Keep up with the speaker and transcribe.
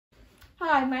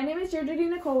Hi, my name is Deirdre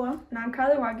Nicola. And I'm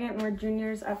Kylie Wygant, and we're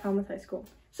juniors at Falmouth High School.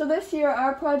 So this year,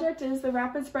 our project is the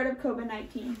rapid spread of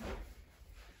COVID-19.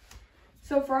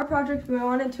 So for our project, we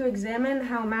wanted to examine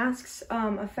how masks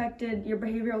affected your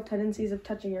behavioral tendencies of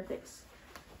touching your face.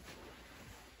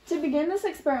 To begin this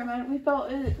experiment, we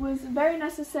felt it was very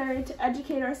necessary to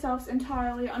educate ourselves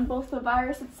entirely on both the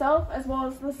virus itself as well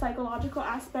as the psychological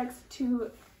aspects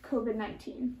to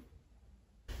COVID-19.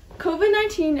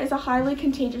 COVID-19 is a highly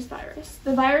contagious virus.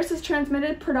 The virus is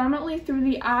transmitted predominantly through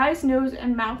the eyes, nose,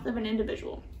 and mouth of an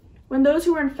individual. When those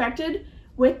who are infected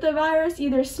with the virus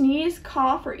either sneeze,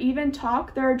 cough, or even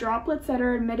talk, there are droplets that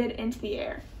are emitted into the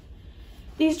air.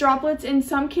 These droplets, in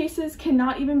some cases,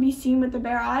 cannot even be seen with the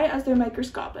bare eye as they're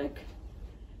microscopic.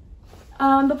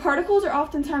 The particles are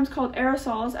oftentimes called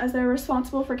aerosols as they're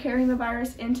responsible for carrying the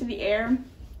virus into the air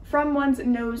from one's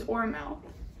nose or mouth.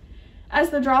 As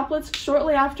the droplets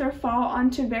shortly after fall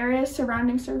onto various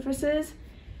surrounding surfaces,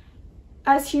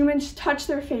 as humans touch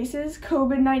their faces,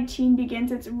 COVID-19 begins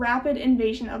its rapid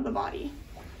invasion of the body.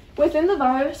 Within the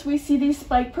virus, we see these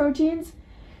spike proteins,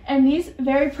 and these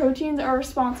very proteins are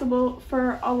responsible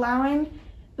for allowing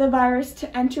the virus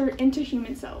to enter into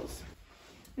human cells.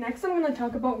 Next, I'm going to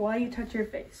talk about why you touch your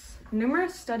face.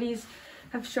 Numerous studies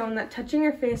have shown that touching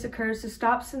your face occurs to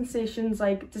stop sensations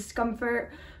like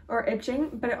discomfort or itching,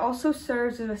 but it also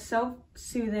serves as a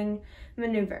self-soothing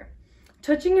maneuver.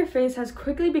 Touching your face has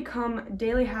quickly become a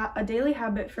daily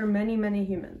habit for many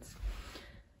humans.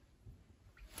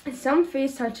 Some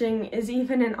face touching is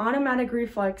even an automatic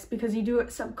reflex because you do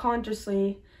it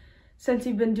subconsciously since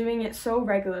you've been doing it so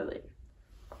regularly.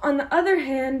 On the other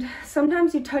hand,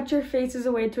 sometimes you touch your face as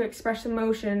a way to express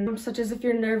emotion, such as if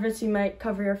you're nervous, you might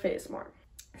cover your face more.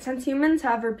 Since humans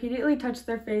have repeatedly touched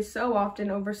their face so often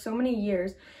over so many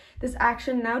years, this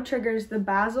action now triggers the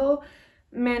basal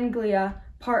ganglia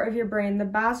part of your brain. The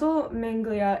basal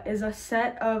ganglia is a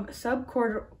set of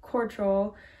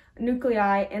subcortical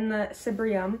nuclei in the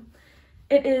cerebellum.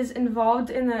 It is involved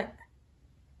in the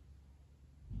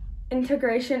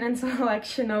integration and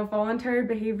selection of voluntary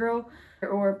behavioral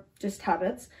or just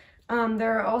habits.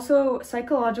 There are also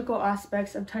psychological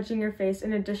aspects of touching your face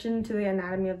in addition to the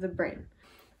anatomy of the brain.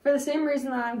 For the same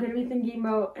reason that I'm going to be thinking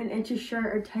about an itchy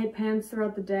shirt or tight pants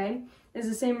throughout the day is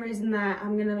the same reason that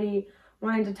I'm going to be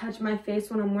wanting to touch my face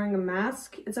when I'm wearing a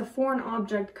mask. It's a foreign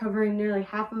object covering nearly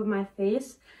half of my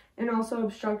face and also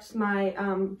obstructs my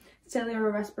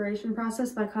cellular respiration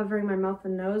process by covering my mouth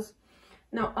and nose.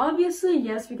 Now, obviously,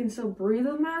 yes, we can still breathe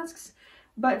with masks,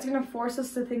 but it's going to force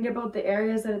us to think about the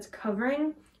areas that it's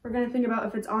covering. We're going to think about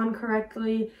if it's on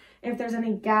correctly, if there's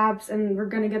any gaps, and we're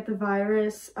going to get the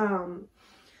virus.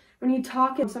 When you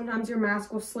talk, sometimes your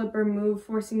mask will slip or move,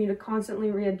 forcing you to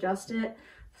constantly readjust it,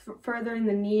 furthering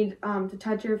the need to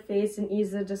touch your face and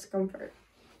ease the discomfort.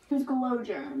 Here's glow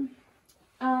germ.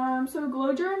 So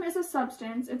glow germ is a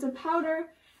substance. It's a powder,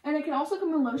 and it can also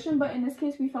come in lotion, but in this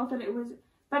case we felt that it was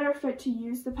better fit to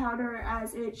use the powder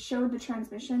as it showed the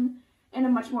transmission in a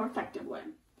much more effective way.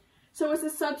 So it's a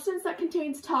substance that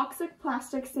contains toxic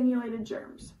plastic simulated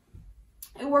germs.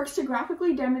 It works to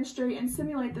graphically demonstrate and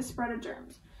simulate the spread of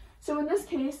germs. So in this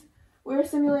case, we're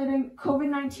simulating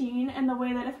COVID-19 and the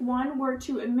way that if one were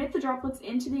to emit the droplets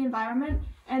into the environment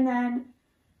and then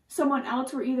someone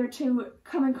else were either to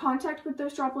come in contact with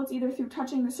those droplets either through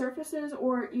touching the surfaces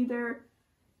or either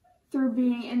through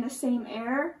being in the same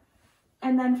air,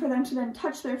 and then for them to then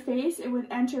touch their face, it would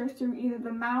enter through either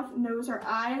the mouth, nose, or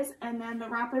eyes, and then the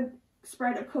rapid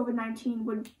spread of COVID-19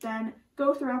 would then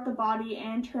go throughout the body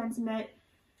and transmit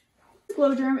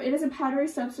glow germ. It is a powdery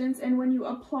substance, and when you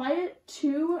apply it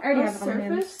to a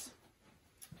surface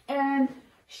and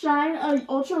shine an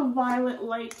ultraviolet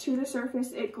light to the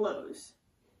surface, it glows.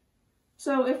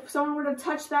 So if someone were to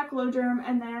touch that glow germ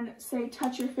and then say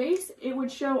touch your face, it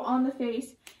would show on the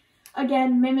face,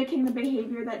 again mimicking the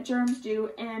behavior that germs do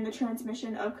and the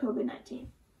transmission of COVID-19.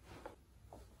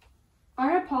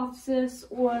 Our hypothesis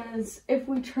was if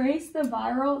we trace the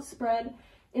viral spread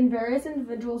in various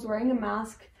individuals wearing a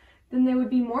mask, then they would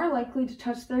be more likely to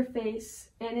touch their face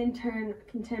and in turn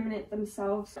contaminate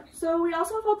themselves. So we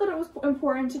also felt that it was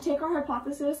important to take our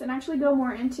hypothesis and actually go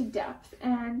more into depth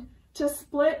and to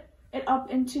split it up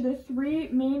into the three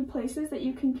main places that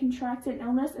you can contract an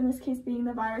illness, in this case being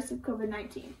the virus of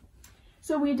COVID-19.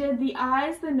 So we did the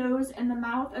eyes, the nose, and the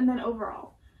mouth, and then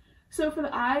overall. So for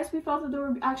the eyes, we felt that there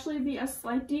would actually be a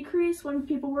slight decrease when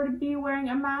people were to be wearing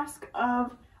a mask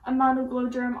of amount of glow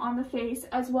germ on the face,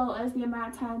 as well as the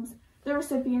amount of times the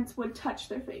recipients would touch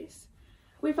their face.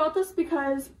 We felt this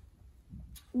because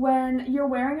when you're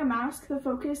wearing a mask, the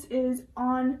focus is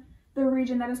on the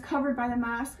region that is covered by the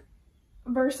mask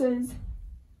versus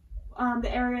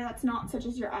the area that's not, such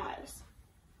as your eyes.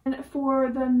 And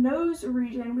for the nose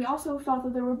region, we also felt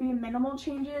that there would be minimal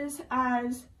changes,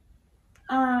 as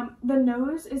the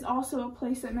nose is also a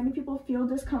place that many people feel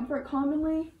discomfort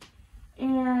commonly,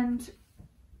 and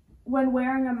when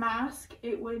wearing a mask,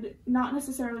 it would not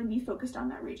necessarily be focused on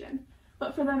that region.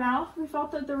 But for the mouth, we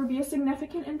felt that there would be a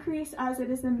significant increase, as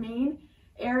it is the main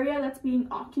area that's being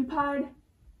occupied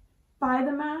by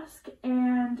the mask.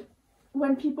 And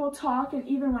when people talk, and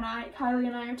even when Kylie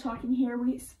and I are talking here,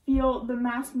 we feel the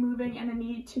mask moving and a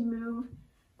need to move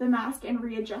the mask and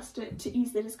readjust it to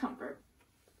ease the discomfort.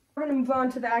 We're going to move on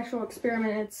to the actual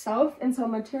experiment itself. And so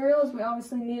materials, we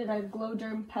obviously needed a glow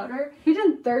germ powder. We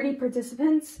did 30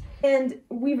 participants, and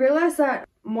we realized that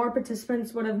more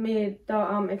participants would have made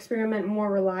the experiment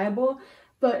more reliable.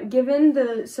 But given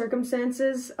the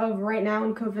circumstances of right now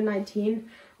in COVID-19,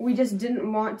 we just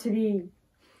didn't want to be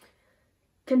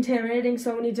contaminating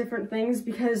so many different things,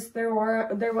 because there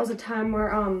was a time where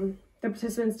the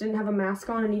participants didn't have a mask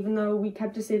on, and even though we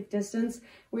kept a safe distance,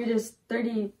 we just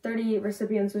 30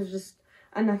 recipients was just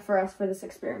enough for us for this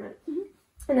experiment.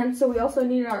 And then so we also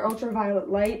needed our ultraviolet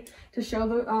light to show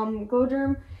the glow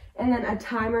germ, and then a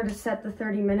timer to set the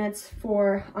 30 minutes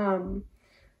for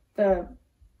the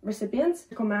recipients,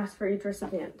 a mask for each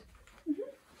recipient.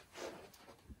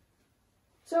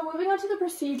 So moving on to the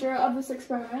procedure of this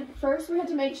experiment, first we had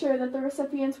to make sure that the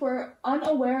recipients were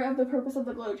unaware of the purpose of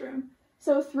the glow germ.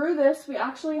 So through this, we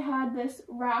actually had this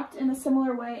wrapped in a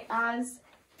similar way as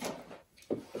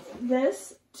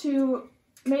this to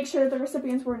make sure that the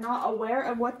recipients were not aware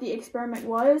of what the experiment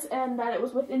was, and that it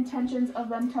was with intentions of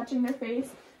them touching their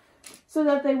face, so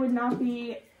that they would not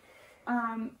be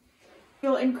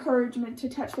feel encouragement to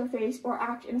touch their face or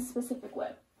act in a specific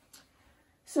way.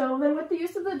 So then with the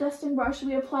use of the dusting brush,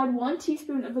 we applied 1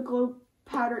 teaspoon of the glow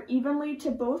powder evenly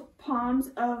to both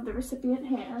palms of the recipient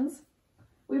hands.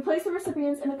 We placed the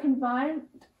recipients in a confined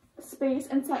space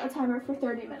and set a timer for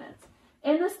 30 minutes.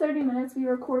 In this 30 minutes, we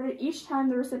recorded each time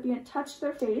the recipient touched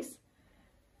their face,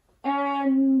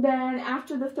 and then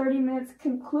after the 30 minutes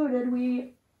concluded,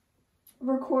 we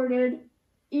recorded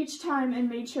each time and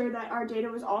made sure that our data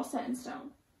was all set in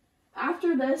stone.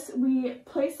 After this, we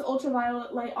placed the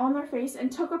ultraviolet light on their face and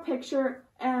took a picture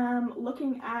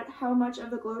looking at how much of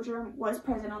the glow germ was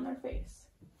present on their face.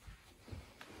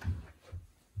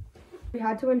 We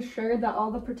had to ensure that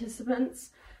all the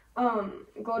participants'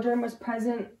 glow germ was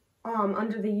present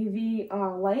under the UV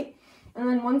light. And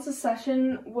then once the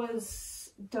session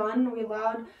was done, we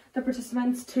allowed the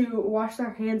participants to wash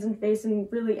their hands and face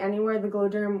and really anywhere the glow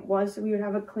germ was, so we would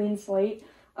have a clean slate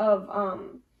of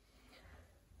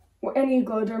where any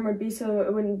glow germ would be, so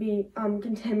it wouldn't be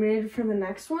contaminated for the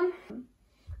next one.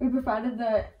 We provided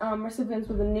the recipients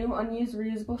with a new unused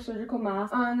reusable surgical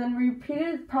mask, and then we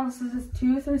repeated processes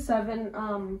 2 through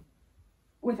 7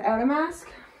 without a mask,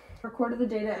 recorded the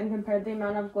data, and compared the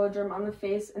amount of glow germ on the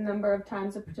face and number of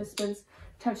times the participants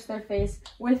touched their face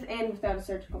with and without a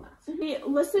surgical mask. We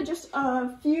listed just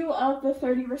a few of the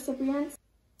 30 recipients.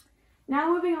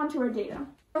 Now moving on to our data.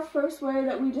 Our first way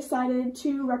that we decided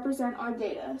to represent our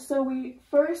data. So we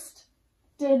first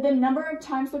did the number of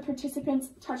times the participants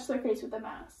touched their face with a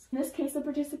mask. In this case, the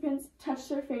participants touched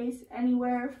their face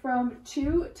anywhere from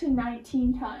 2 to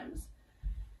 19 times.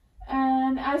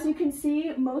 And as you can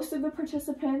see, most of the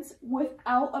participants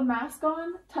without a mask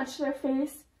on touched their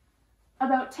face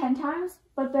about 10 times,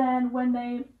 but then when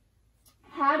they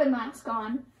had a mask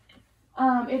on,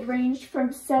 it ranged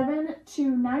from 7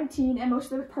 to 19, and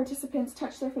most of the participants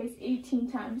touched their face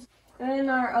 18 times. Then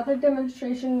our other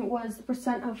demonstration was the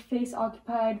percent of face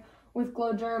occupied with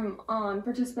glow germ on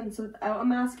participants without a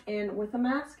mask and with a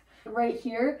mask. Right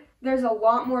here, there's a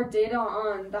lot more data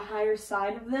on the higher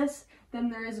side of this than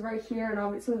there is right here, and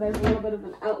obviously there's a little bit of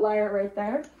an outlier right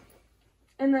there.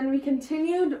 And then we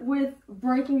continued with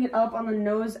breaking it up on the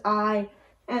nose, eye,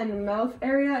 and mouth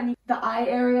area, and the eye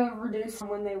area reduced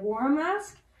when they wore a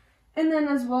mask, and then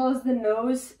as well as the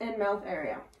nose and mouth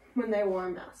area when they wore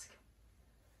a mask.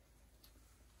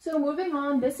 So moving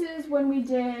on, this is when we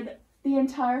did the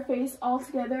entire face all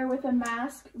together with a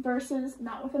mask versus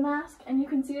not with a mask, and you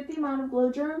can see that the amount of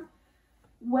glow germ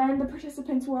when the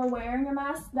participants were wearing a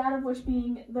mask, that of which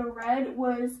being the red,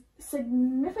 was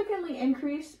significantly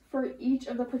increased for each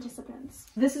of the participants.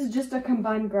 This is just a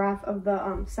combined graph of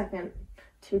the second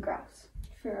 2 graphs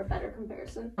for a better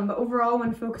comparison. But overall,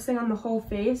 when focusing on the whole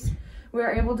face, we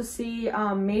were able to see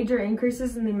major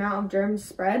increases in the amount of germs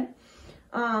spread.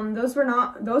 Those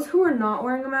who were not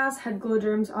wearing a mask had glow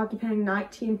germs occupying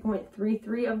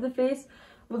 19.33 of the face,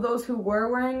 while those who were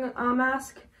wearing a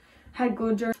mask had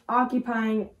glow germs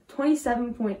occupying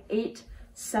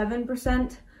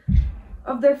 27.87%,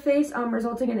 of their face,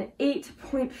 resulting in an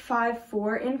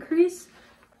 8.54 increase.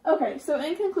 Okay, so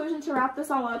in conclusion, to wrap this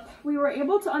all up, we were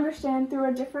able to understand through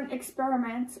a different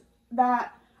experiment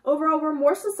that overall we're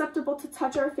more susceptible to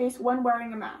touch our face when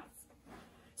wearing a mask.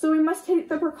 So we must take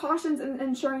the precautions in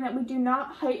ensuring that we do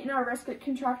not heighten our risk of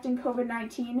contracting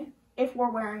COVID-19 if we're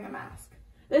wearing a mask.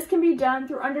 This can be done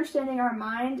through understanding our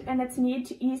mind and its need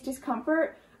to ease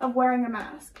discomfort of wearing a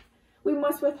mask. We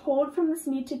must withhold from this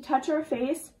need to touch our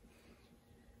face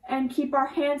and keep our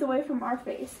hands away from our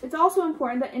face. It's also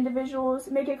important that individuals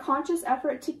make a conscious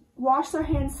effort to wash their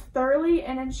hands thoroughly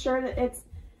and ensure that it's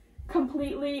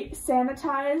completely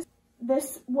sanitized.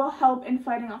 This will help in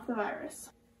fighting off the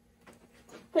virus.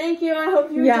 Thank you. I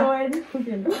hope you enjoyed.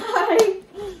 Bye.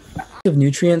 Of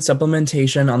nutrient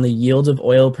supplementation on the yield of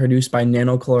oil produced by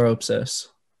nanochloropsis.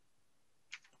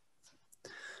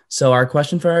 So our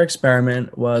question for our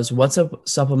experiment was, what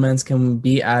supplements can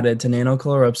be added to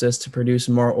nanochloropsis to produce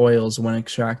more oils when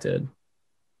extracted?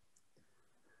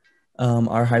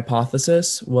 Our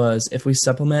hypothesis was, if we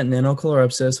supplement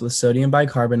nanochloropsis with sodium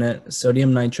bicarbonate,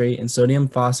 sodium nitrate, and sodium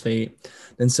phosphate,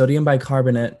 then sodium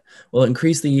bicarbonate will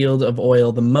increase the yield of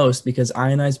oil the most because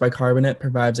ionized bicarbonate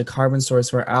provides a carbon source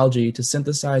for algae to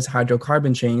synthesize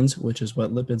hydrocarbon chains, which is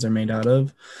what lipids are made out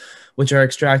of, which are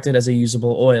extracted as a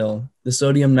usable oil. The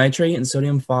sodium nitrate and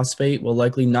sodium phosphate will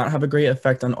likely not have a great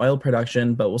effect on oil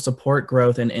production, but will support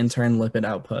growth and in turn lipid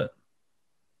output.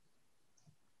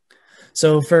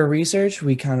 So for research,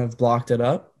 we kind of blocked it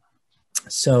up.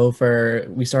 So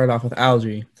we started off with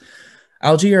algae.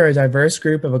 Algae are a diverse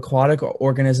group of aquatic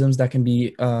organisms that can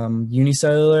be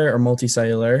unicellular or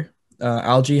multicellular.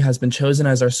 Algae has been chosen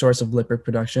as our source of lipid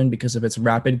production because of its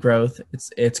rapid growth.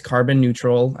 It's carbon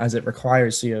neutral as it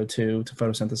requires CO2 to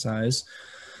photosynthesize.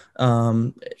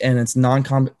 And it's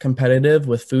non-competitive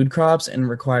with food crops and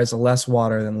requires less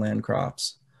water than land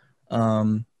crops.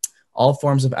 All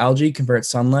forms of algae convert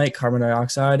sunlight, carbon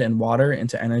dioxide, and water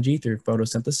into energy through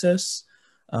photosynthesis.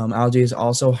 Algae is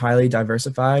also highly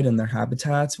diversified in their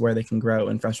habitats where they can grow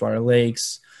in freshwater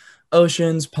lakes,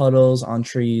 oceans, puddles, on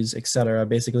trees, etc.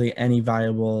 Basically any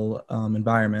viable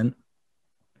environment.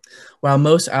 While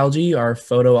most algae are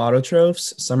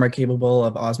photoautotrophs, some are capable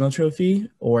of osmotrophy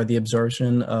or the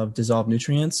absorption of dissolved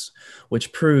nutrients,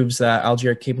 which proves that algae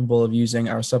are capable of using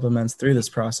our supplements through this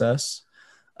process.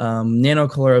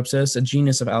 Nanochloropsis, a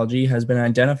genus of algae, has been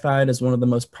identified as one of the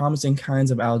most promising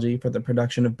kinds of algae for the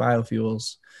production of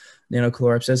biofuels.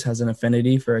 Nanochloropsis has an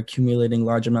affinity for accumulating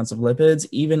large amounts of lipids,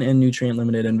 even in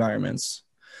nutrient-limited environments.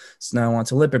 So now on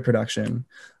to lipid production.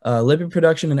 Lipid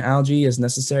production in algae is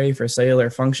necessary for cellular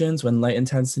functions when light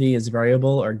intensity is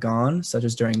variable or gone, such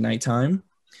as during nighttime.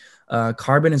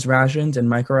 Carbon is rationed in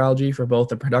microalgae for both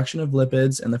the production of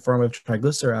lipids in the form of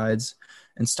triglycerides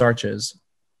and starches.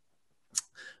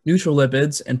 Neutral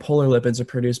lipids and polar lipids are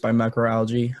produced by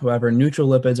macroalgae. However, neutral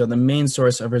lipids are the main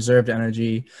source of reserved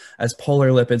energy, as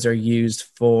polar lipids are used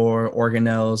for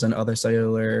organelles and other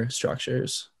cellular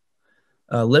structures.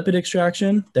 Lipid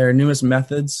extraction, there are numerous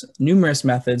methods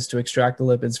to extract the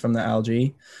lipids from the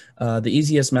algae. The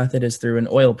easiest method is through an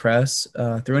oil press.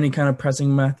 Through any kind of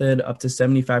pressing method, up to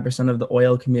 75% of the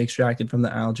oil can be extracted from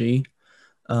the algae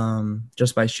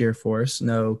just by sheer force,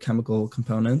 no chemical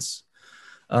components.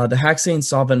 The hexane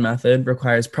solvent method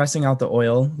requires pressing out the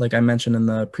oil, like I mentioned in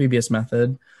the previous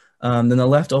method. Then the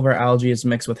leftover algae is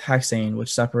mixed with hexane,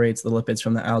 which separates the lipids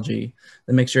from the algae.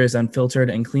 The mixture is then filtered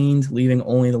and cleaned, leaving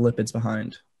only the lipids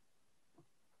behind.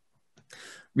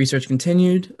 Research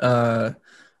continued.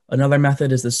 Another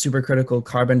method is the supercritical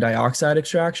carbon dioxide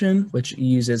extraction, which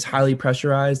uses highly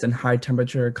pressurized and high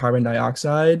temperature carbon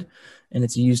dioxide, and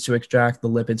it's used to extract the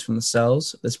lipids from the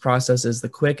cells. This process is the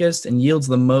quickest and yields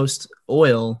the most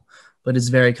oil, but is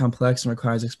very complex and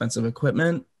requires expensive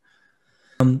equipment.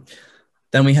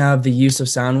 Then we have the use of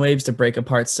sound waves to break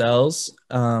apart cells.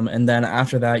 And then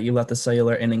after that, you let the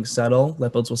cellular innings settle.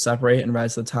 Lipids will separate and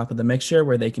rise to the top of the mixture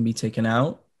where they can be taken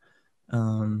out.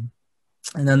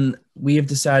 And then we have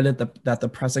decided that the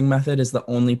pressing method is the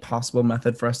only possible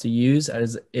method for us to use,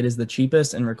 as it is the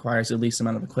cheapest and requires the least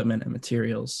amount of equipment and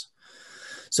materials.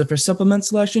 So for supplement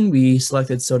selection, we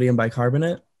selected sodium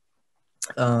bicarbonate.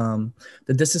 The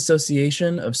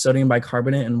dissociation of sodium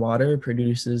bicarbonate in water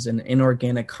produces an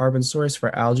inorganic carbon source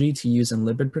for algae to use in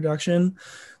lipid production,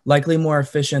 likely more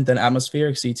efficient than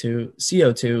atmospheric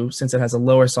CO2, since it has a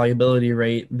lower solubility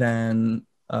rate than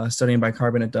sodium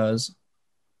bicarbonate does.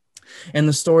 And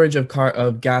the storage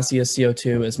of gaseous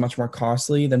CO2 is much more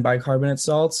costly than bicarbonate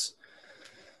salts.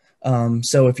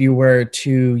 So if you were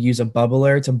to use a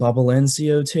bubbler to bubble in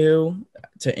CO2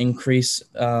 to increase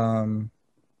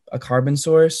a carbon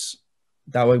source,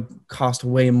 that would cost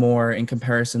way more in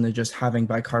comparison to just having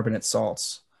bicarbonate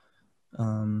salts.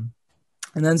 And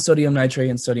then sodium nitrate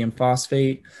and sodium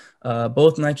phosphate.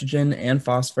 Both nitrogen and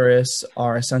phosphorus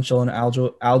are essential in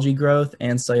algae growth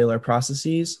and cellular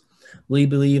processes. We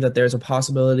believe that there's a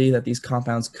possibility that these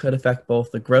compounds could affect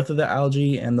both the growth of the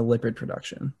algae and the lipid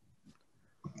production.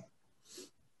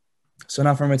 So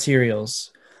now for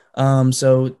materials.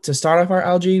 So to start off our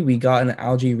algae, we got an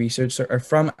algae research, or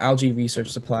from Algae Research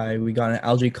Supply, we got an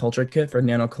algae culture kit for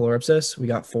Nanochloropsis. We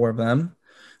got 4 of them.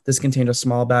 This contained a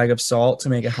small bag of salt to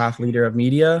make a ½ liter of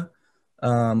media,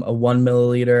 a 1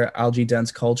 milliliter algae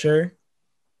dense culture,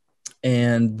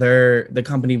 and the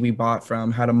company we bought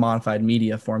from had a modified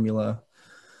media formula.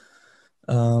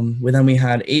 Then we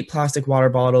had 8 plastic water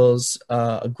bottles,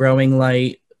 a growing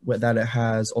light that it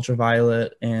has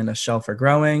ultraviolet and a shell for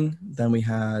growing. Then we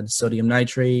had sodium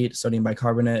nitrate, sodium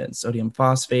bicarbonate, and sodium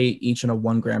phosphate, each in a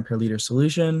 1 gram per liter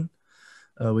solution.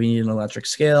 We need an electric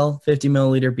scale, 50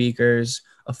 milliliter beakers,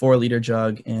 a 4-liter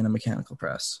jug, and a mechanical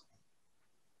press.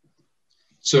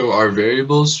 So our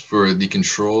variables for the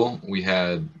control, we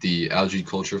had the algae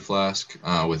culture flask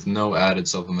with no added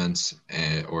supplements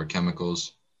or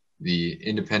chemicals. The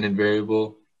independent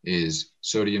variable is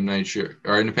sodium nitrate.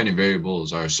 Our independent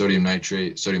variables are sodium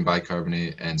nitrate, sodium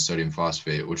bicarbonate, and sodium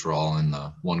phosphate, which were all in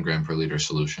the 1 gram per liter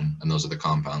solution. And those are the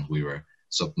compounds we were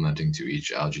supplementing to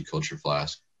each algae culture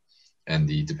flask. And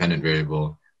the dependent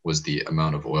variable was the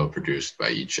amount of oil produced by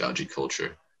each algae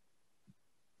culture.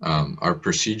 Our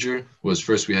procedure was,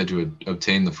 first we had to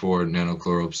obtain the 4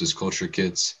 Nanochloropsis culture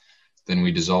kits. Then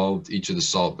we dissolved each of the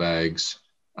salt bags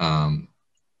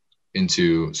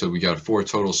so we got 4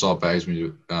 total salt bags.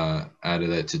 We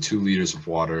added that to 2 liters of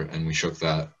water, and we shook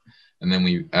that. And then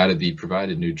we added the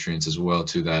provided nutrients as well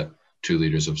to that 2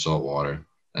 liters of salt water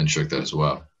and shook that as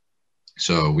well.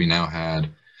 So we now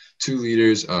had 2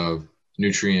 liters of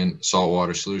nutrient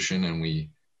saltwater solution, and we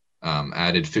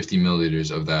added 50 milliliters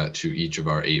of that to each of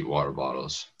our 8 water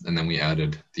bottles. And then we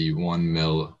added the 1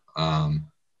 mil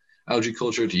algae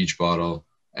culture to each bottle,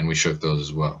 and we shook those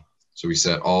as well. So we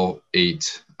set all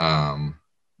 8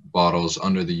 bottles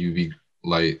under the UV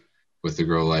light with the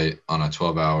grow light on a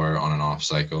 12-hour on and off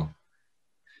cycle,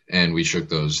 and we shook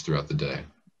those throughout the day.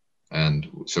 And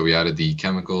so we added the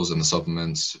chemicals and the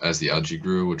supplements as the algae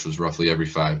grew, which was roughly every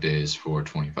 5 days for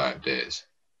 25 days.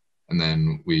 And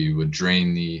then we would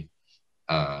drain the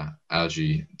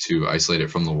algae to isolate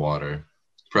it from the water,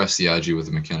 press the algae with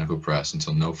a mechanical press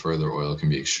until no further oil can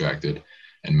be extracted,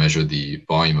 and measure the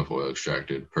volume of oil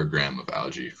extracted per gram of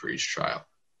algae for each trial.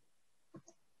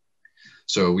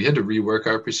 So we had to rework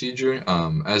our procedure.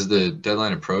 As the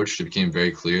deadline approached, it became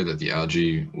very clear that the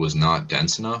algae was not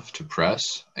dense enough to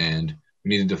press, and we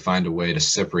needed to find a way to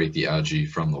separate the algae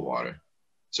from the water.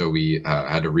 So we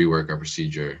had to rework our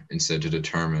procedure instead to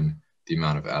determine the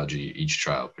amount of algae each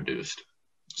trial produced.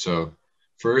 So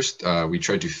first, we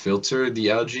tried to filter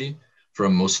the algae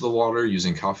from most of the water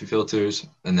using coffee filters,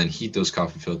 and then heat those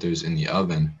coffee filters in the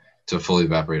oven to fully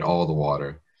evaporate all the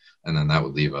water. And then that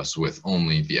would leave us with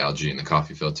only the algae in the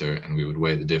coffee filter, and we would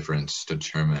weigh the difference to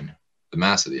determine the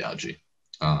mass of the algae.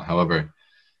 However,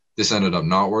 this ended up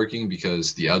not working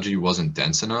because the algae wasn't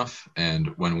dense enough, and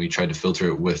when we tried to filter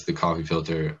it with the coffee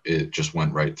filter, it just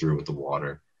went right through with the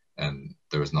water, and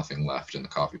there was nothing left in the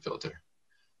coffee filter.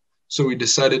 So we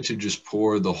decided to just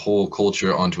pour the whole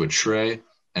culture onto a tray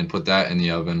and put that in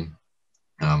the oven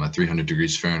at 300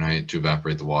 degrees Fahrenheit to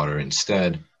evaporate the water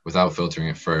instead, without filtering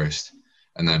it first.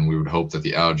 And then we would hope that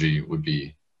the algae would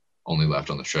be only left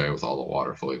on the tray with all the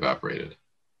water fully evaporated.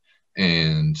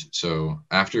 And so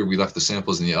after we left the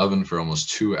samples in the oven for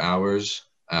almost 2 hours,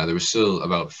 there was still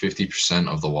about 50%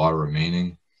 of the water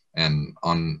remaining. And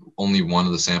on only one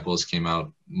of the samples came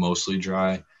out mostly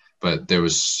dry, but there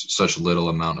was such little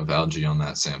amount of algae on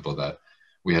that sample that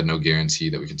we had no guarantee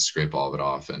that we could scrape all of it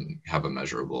off and have a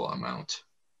measurable amount.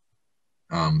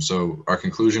 So our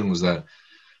conclusion was that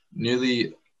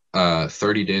nearly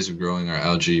 30 days of growing our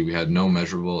algae, we had no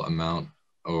measurable amount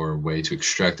or way to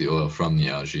extract the oil from the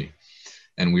algae.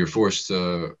 And we were forced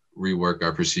to rework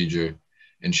our procedure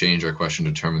and change our question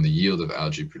to determine the yield of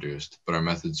algae produced, but our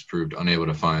methods proved unable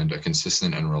to find a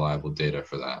consistent and reliable data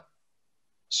for that.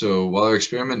 So while our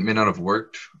experiment may not have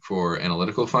worked for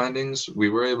analytical findings, we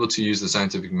were able to use the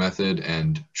scientific method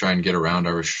and try and get around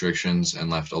our restrictions, and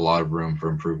left a lot of room for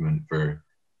improvement for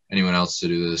anyone else to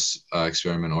do this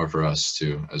experiment, or for us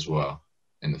to as well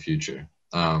in the future.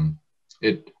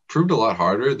 It proved a lot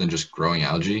harder than just growing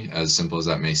algae, as simple as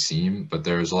that may seem, but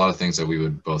there's a lot of things that we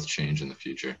would both change in the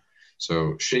future.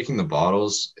 So shaking the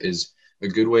bottles is a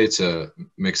good way to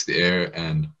mix the air,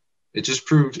 and it just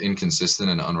proved inconsistent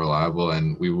and unreliable,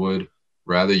 and we would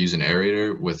rather use an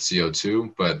aerator with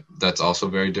CO2, but that's also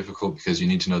very difficult because you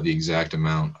need to know the exact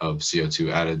amount of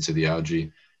CO2 added to the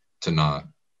algae to not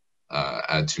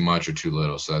add too much or too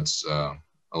little. So that's a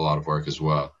lot of work as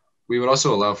well. We would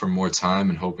also allow for more time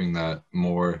and hoping that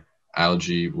more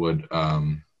algae would,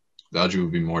 the algae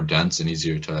would be more dense and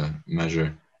easier to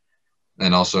measure,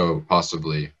 and also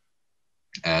possibly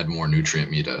add more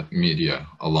nutrient media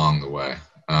along the way.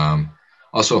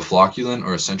 Also, a flocculant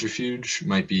or a centrifuge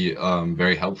might be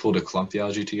very helpful to clump the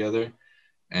algae together,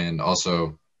 and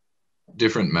also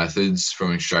different methods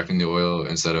from extracting the oil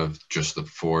instead of just the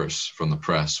force from the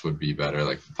press would be better,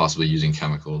 like possibly using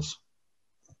chemicals.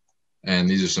 And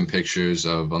these are some pictures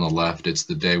of, on the left, it's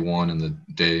the day one and the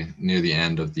day near the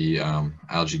end of the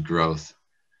algae growth.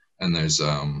 And there's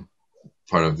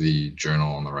part of the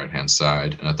journal on the right-hand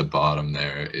side. And at the bottom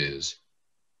there is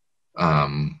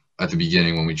at the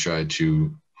beginning when we tried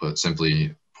to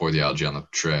simply pour the algae on the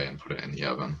tray and put it in the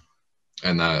oven.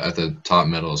 And at the top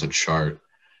middle is a chart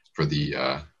for the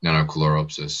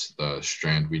Nanochloropsis, the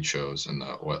strand we chose, and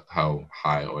how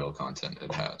high oil content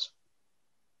it has.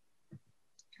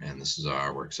 And this is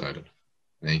our works cited.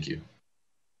 Thank you.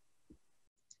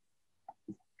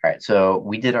 All right, so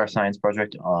we did our science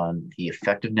project on the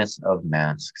effectiveness of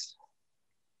masks.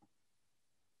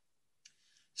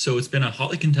 So it's been a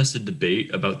hotly contested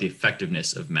debate about the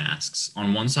effectiveness of masks.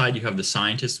 On one side, you have the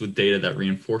scientists with data that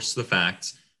reinforce the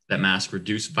facts that masks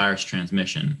reduce virus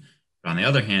transmission. But on the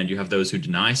other hand, you have those who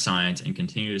deny science and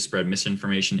continue to spread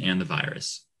misinformation and the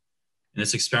virus. In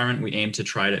this experiment, we aim to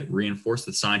try to reinforce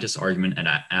the scientist's argument and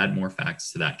add more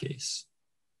facts to that case.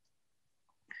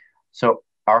 So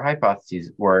our hypotheses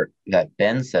were that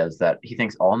Ben says that he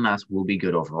thinks all masks will be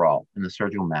good overall, and the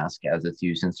surgical mask, as it's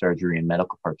used in surgery and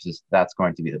medical purposes, that's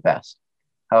going to be the best.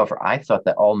 However, I thought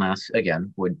that all masks,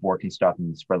 again, would work in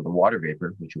stopping the spread of the water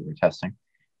vapor, which we were testing,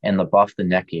 and the buff, the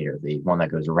neck gaiter, the one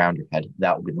that goes around your head,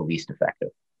 that would be the least effective.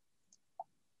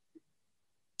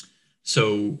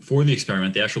 So for the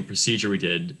experiment, the actual procedure we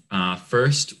did,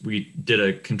 first we did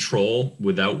a control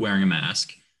without wearing a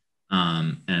mask.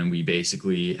 And we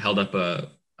basically held up a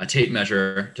tape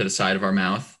measure to the side of our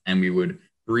mouth, and we would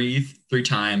breathe 3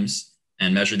 times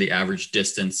and measure the average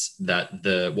distance that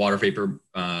the water vapor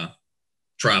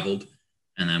traveled.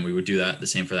 And then we would do the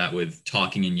same for that with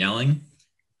talking and yelling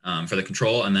for the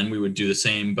control. And then we would do the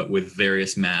same, but with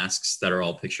various masks that are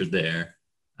all pictured there.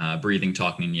 Breathing,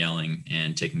 talking, and yelling,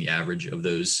 and taking the average of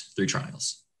those 3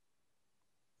 trials.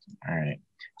 All right.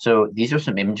 So these are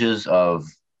some images of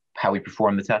how we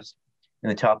performed the test. In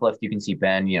the top left, you can see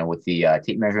Ben, with the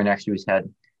tape measure next to his head.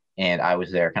 And I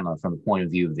was there kind of from the point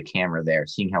of view of the camera there,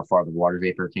 seeing how far the water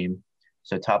vapor came.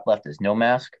 So top left is no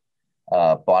mask.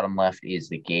 Bottom left is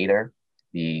the gaiter.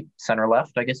 The center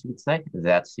left, I guess you could say,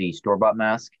 that's the store-bought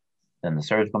mask. Then the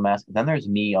surgical mask. Then there's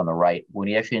me on the right, when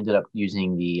he actually ended up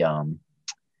using the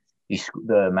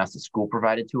mask that school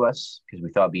provided to us, because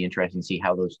we thought it'd be interesting to see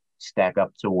how those stack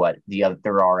up to what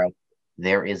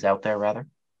there is out there.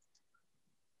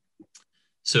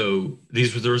 So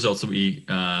these were the results that we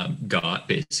got,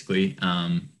 basically.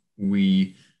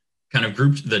 We kind of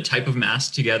grouped the type of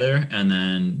mask together, and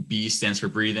then B stands for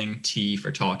breathing, T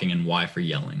for talking, and Y for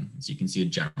yelling. So you can see a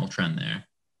general trend there.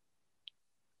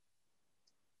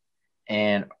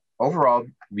 And overall,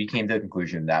 we came to the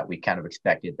conclusion that we kind of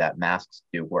expected that masks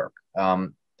do work.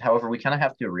 However, we kind of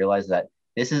have to realize that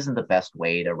this isn't the best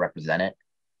way to represent it.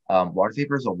 Water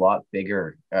vapor is a lot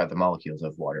bigger, the molecules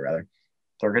of water, rather.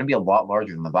 So they're going to be a lot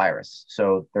larger than the virus.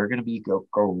 So they're going to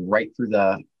go right through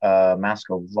the mask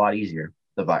a lot easier,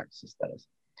 the viruses, that is.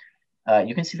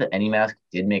 You can see that any mask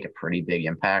did make a pretty big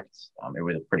impact. It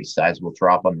was a pretty sizable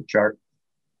drop on the chart.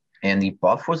 And the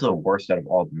buff was the worst out of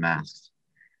all the masks.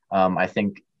 I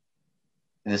think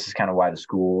this is kind of why the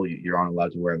school, you aren't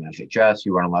allowed to wear them at FHS,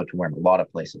 you aren't allowed to wear them a lot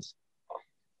of places.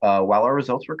 While our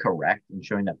results were correct in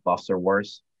showing that buffs are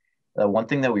worse, one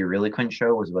thing that we really couldn't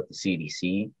show was what the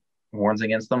CDC warns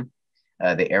against them.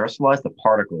 They aerosolize the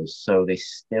particles, so they're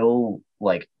still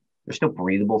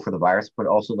breathable for the virus, but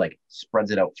also spreads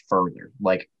it out further,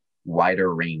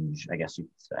 wider range, I guess you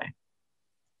could say.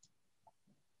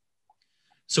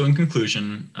 So in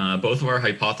conclusion, both of our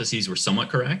hypotheses were somewhat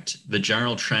correct. The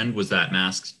general trend was that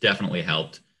masks definitely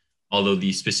helped, although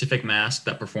the specific mask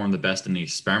that performed the best in the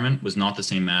experiment was not the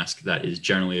same mask that is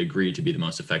generally agreed to be the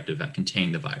most effective at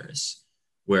containing the virus.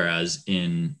 Whereas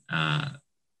in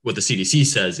what the CDC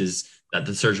says is that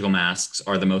the surgical masks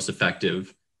are the most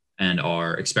effective, and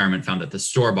our experiment found that the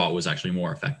store-bought was actually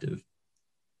more effective.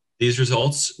 These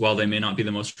results, while they may not be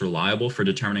the most reliable for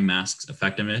determining masks'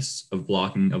 effectiveness of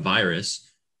blocking a virus,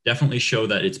 definitely show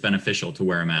that it's beneficial to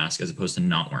wear a mask as opposed to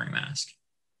not wearing a mask.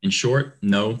 In short,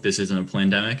 no, this isn't a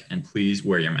pandemic, and please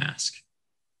wear your mask.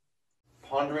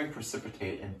 Pondering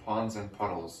Precipitate in Ponds and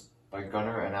Puddles by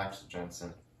Gunnar and Axel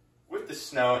Jensen. With the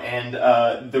snow and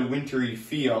the wintry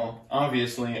feel,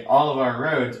 obviously all of our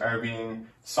roads are being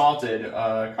salted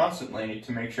constantly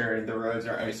to make sure the roads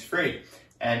are ice-free.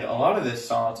 And a lot of this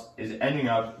salt is ending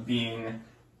up being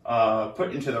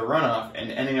put into the runoff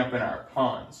and ending up in our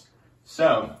ponds.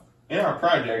 So, in our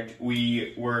project,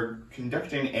 we were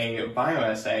conducting a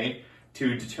bioassay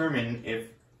to determine if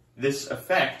this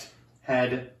effect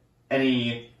had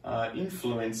any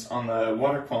influence on the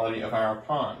water quality of our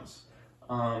ponds.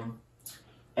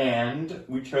 And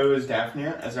we chose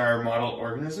Daphnia as our model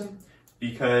organism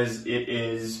because it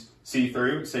is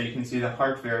see-through, so you can see the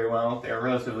heart very well. They're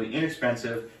relatively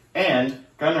inexpensive, and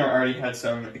Gunnar already had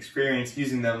some experience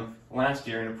using them last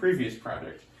year in a previous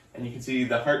project. And you can see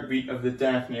the heartbeat of the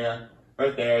Daphnia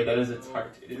right there. That is its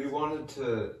heart. We wanted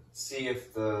to see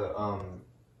if the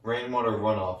rainwater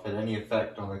runoff had any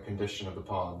effect on the condition of the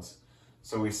ponds.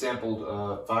 So we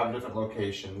sampled 5 different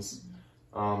locations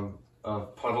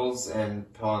of puddles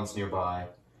and ponds nearby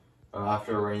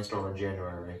after a rainstorm in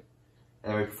January.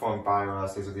 And we performed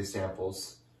bioassays of these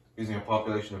samples using a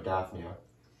population of Daphnia.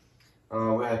 We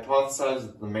hypothesized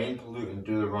that the main pollutant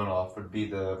due to the runoff would be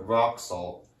the rock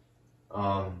salt,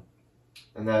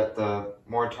 and that the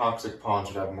more toxic ponds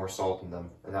would have more salt in them,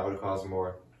 and that would cause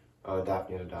more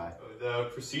Daphnia to die.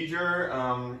 The procedure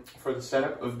for the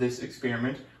setup of this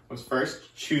experiment was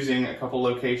first choosing a couple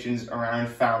locations around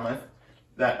Falmouth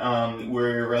that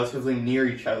were relatively near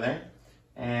each other,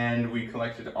 and we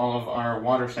collected all of our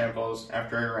water samples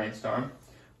after a rainstorm.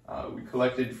 We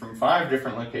collected from 5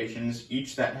 different locations,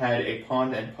 each that had a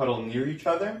pond and puddle near each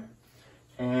other,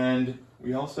 and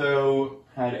we also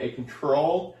had a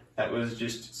control that was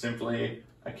just simply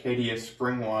Acadia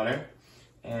spring water.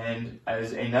 And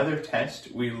as another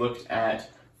test, we looked at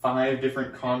 5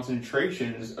 different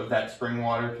concentrations of that spring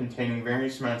water containing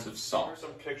various amounts of salt. Here are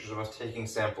some pictures of us taking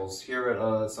samples. Here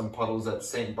at some puddles at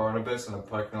St. Barnabas in a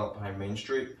parking lot behind Main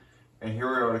Street. And here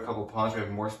we are at a couple ponds. We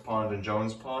have Morse Pond and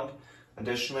Jones Pond.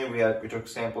 Additionally, we took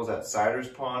samples at Siders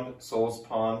Pond, Souls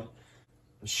Pond,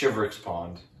 and Shiverick's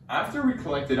Pond. After we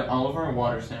collected all of our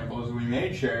water samples, we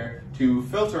made sure to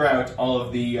filter out all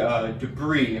of the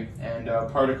debris and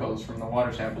particles from the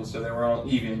water samples so they were all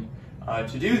even.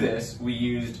 To do this, we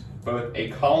used both a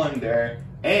colander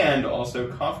and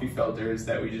also coffee filters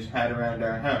that we just had around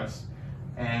our house.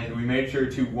 And we made sure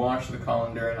to wash the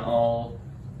colander and all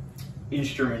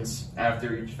instruments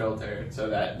after each filter so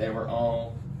that they were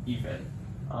all even.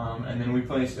 And then we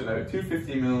placed about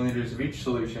 250 milliliters of each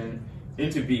solution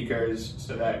into beakers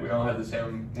so that we all had the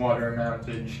same water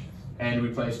amountage, and we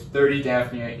placed 30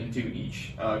 Daphnia into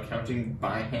each, counting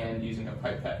by hand using a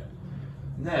pipette.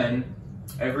 Then,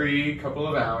 every couple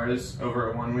of hours, over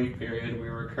a 1-week period, we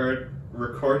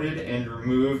recorded and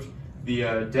removed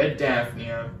the dead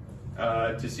Daphnia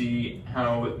to see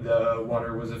how the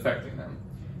water was affecting them.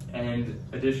 And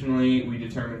additionally, we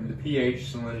determined the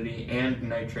pH, salinity, and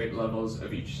nitrate levels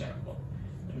of each sample.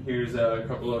 And here's a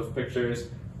couple of pictures.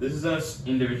 This is us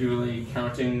individually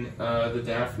counting the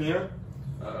Daphnia.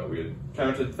 We had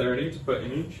counted 30 to put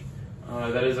in each.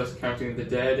 That is us counting the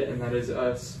dead, and that is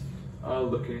us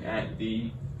looking at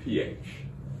the pH.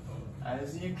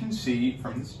 As you can see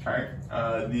from this chart,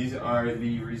 these are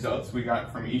the results we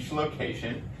got from each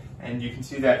location. And you can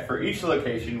see that for each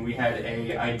location we had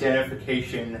a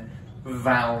identification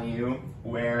value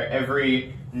where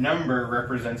every number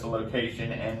represents a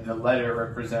location and the letter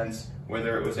represents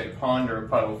whether it was a pond or a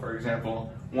puddle. For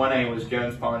example, 1A was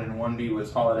Jones Pond and 1B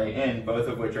was Holiday Inn, both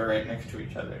of which are right next to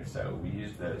each other, so we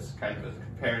used those kind of as a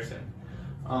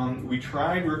comparison. We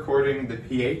tried recording the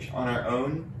pH on our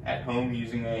own at home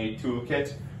using a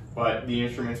toolkit, but the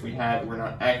instruments we had were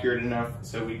not accurate enough,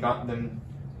 so we got them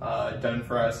done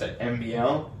for us at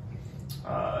MBL.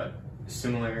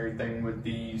 Similar thing with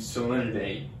the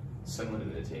salinity.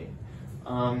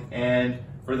 And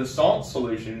for the salt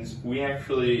solutions, we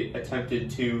actually attempted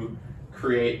to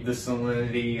create the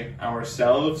salinity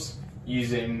ourselves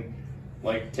using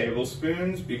like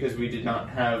tablespoons because we did not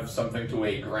have something to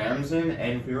weigh grams in,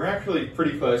 and we were actually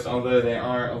pretty close, although they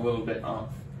are a little bit off.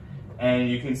 And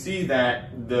you can see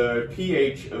that the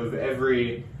pH of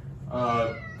every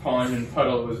pond and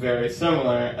puddle was very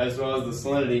similar, as well as the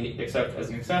salinity, except as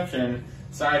an exception,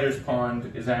 Siders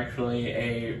Pond is actually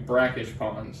a brackish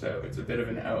pond, so it's a bit of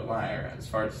an outlier as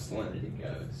far as salinity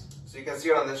goes. So you can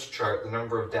see on this chart the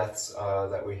number of deaths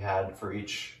that we had for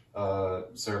each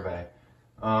survey.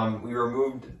 We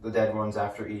removed the dead ones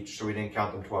after each, so we didn't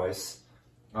count them twice.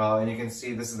 And you can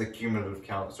see this is the cumulative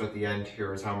count, so at the end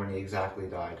here is how many exactly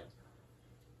died.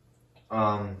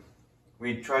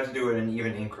 We tried to do it in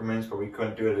even increments, but we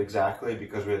couldn't do it exactly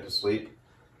because we had to sleep.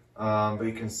 But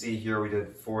you can see here we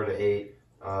did 4 to 8,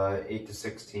 8 to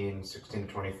 16, 16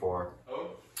 to 24.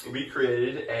 We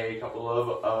created a couple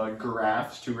of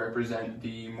graphs to represent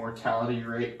the mortality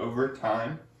rate over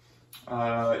time.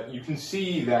 You can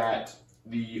see that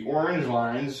the orange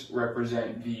lines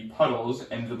represent the puddles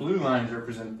and the blue lines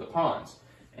represent the ponds.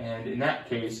 And in that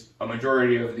case, a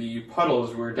majority of the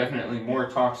puddles were definitely more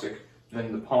toxic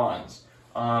than the ponds.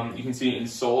 You can see in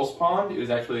Sol's Pond, it was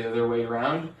actually the other way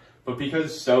around, but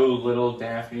because so little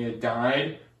Daphnia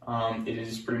died, it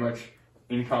is pretty much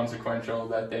inconsequential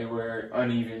that they were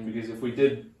uneven, because if we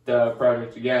did the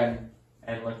project again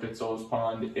and looked at Sol's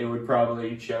Pond, it would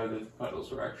probably show that the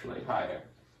puddles were actually higher.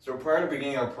 So prior to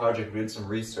beginning our project, we did some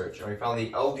research, and we found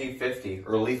the LD50,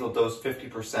 or lethal dose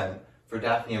 50%, for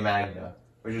Daphnia magna,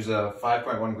 which is a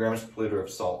 5.1 grams per liter of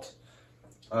salt.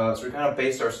 So we kind of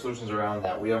based our solutions around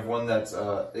that. We have one that's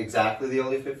exactly the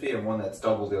LD50 and one that's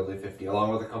double the LD50,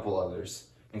 along with a couple others,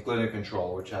 including a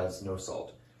control, which has no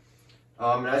salt.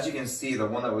 And as you can see, the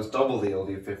one that was double the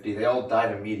LD50, they all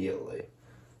died immediately.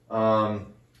 And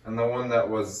the one that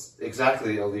was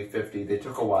exactly the LD50, they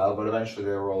took a while, but eventually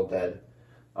they were all dead.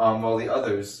 While the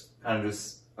others kind of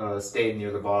just stayed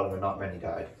near the bottom and not many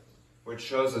died. Which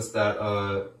shows us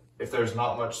that if there's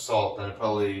not much salt, then it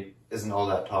probably isn't all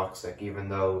that toxic, even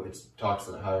though it's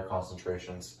toxic at higher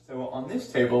concentrations. So on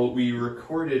this table, we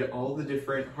recorded all the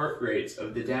different heart rates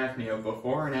of the Daphnia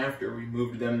before and after we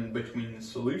moved them between the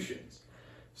solutions.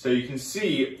 So you can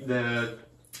see the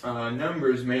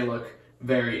numbers may look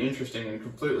very interesting and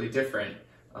completely different,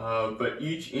 but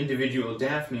each individual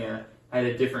Daphnia had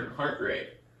a different heart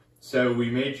rate. So we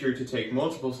made sure to take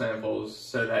multiple samples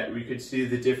so that we could see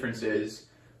the differences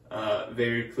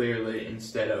very clearly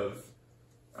instead of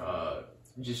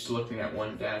just looking at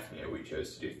one Daphnia. We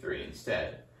chose to do 3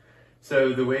 instead.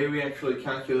 So the way we actually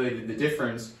calculated the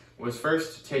difference was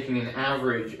first taking an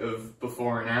average of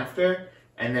before and after,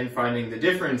 and then finding the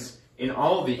difference in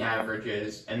all the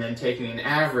averages, and then taking an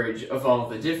average of all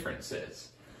the differences.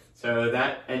 So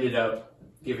that ended up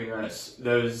giving us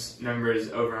those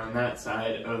numbers over on that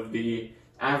side of the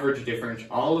average difference,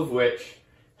 all of which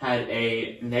had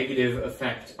a negative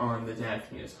effect on the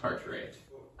Daphnia's heart rate.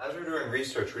 As we were doing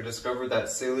research, we discovered that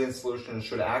saline solutions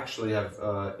should actually have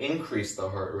increased the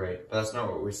heart rate, but that's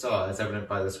not what we saw, as evident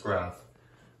by this graph.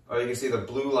 You can see the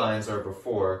blue lines are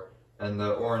before, and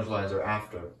the orange lines are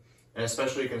after. And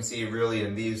especially you can see really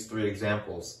in these 3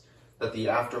 examples, that the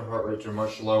after heart rates are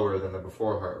much lower than the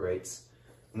before heart rates.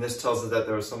 And this tells us that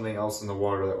there was something else in the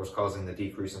water that was causing the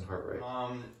decrease in heart rate.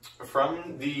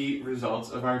 From the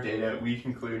results of our data, we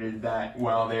concluded that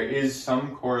while there is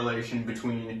some correlation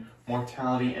between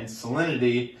mortality and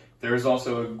salinity, there is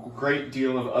also a great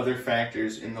deal of other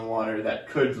factors in the water that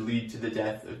could lead to the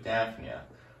death of Daphnia.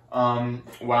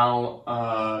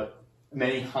 While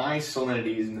many high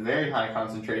salinities and very high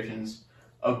concentrations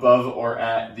above or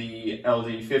at the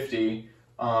LD50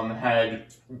 had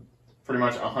pretty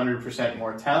much 100%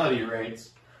 mortality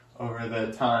rates over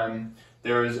the time,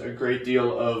 there was a great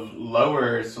deal of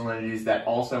lower salinities that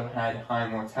also had high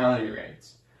mortality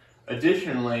rates.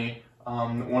 Additionally,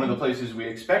 one of the places we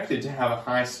expected to have a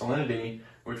high salinity,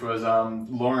 which was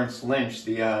Lawrence Lynch,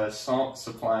 the salt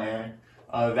supplier,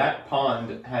 that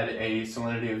pond had a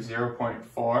salinity of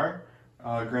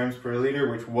 0.4 grams per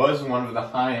liter, which was one of the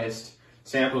highest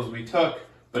samples we took,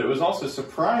 but it was also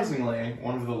surprisingly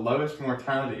one of the lowest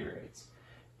mortality rates.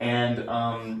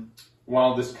 And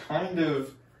while this kind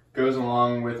of goes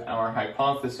along with our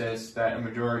hypothesis that a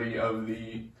majority of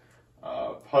the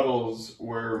puddles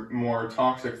were more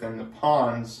toxic than the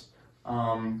ponds,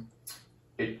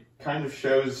 it kind of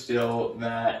shows still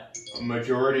that a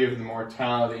majority of the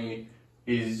mortality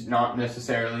is not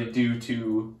necessarily due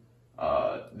to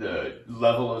the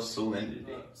level of salinity.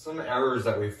 Some errors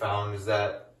that we found is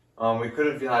that we could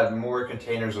have had more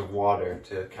containers of water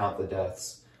to count the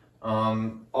deaths.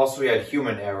 Also, we had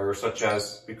human error, such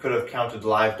as we could have counted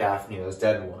live Daphnia as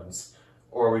dead ones,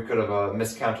 or we could have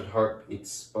miscounted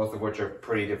heartbeats, both of which are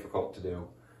pretty difficult to do.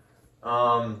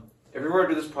 If we were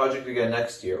to do this project again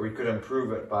next year, we could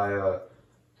improve it by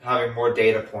having more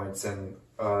data points and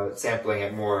sampling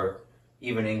at more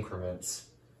even increments,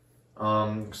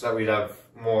 so that we'd have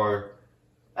more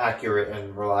accurate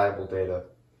and reliable data.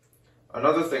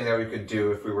 Another thing that we could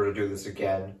do if we were to do this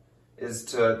again is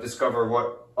to discover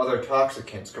what other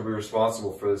toxicants could be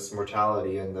responsible for this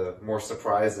mortality and the more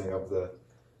surprising of the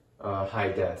high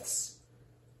deaths.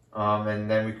 And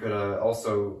then we could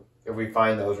also, if we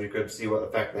find those, we could see what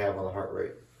effect they have on the heart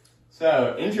rate.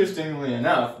 So, interestingly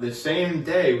enough, the same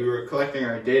day we were collecting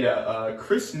our data,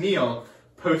 Chris Neal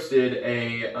posted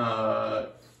a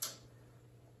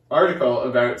article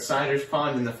about Siders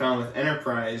Pond in the Falmouth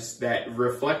Enterprise that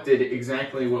reflected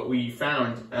exactly what we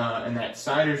found, and that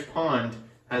Siders Pond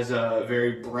has a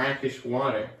very brackish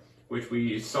water, which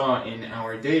we saw in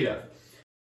our data.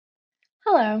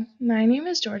 Hello, my name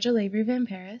is Georgia Labrie Van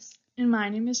Paris. And my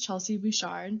name is Chelsea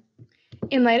Bouchard.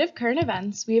 In light of current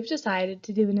events, we have decided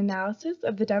to do an analysis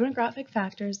of the demographic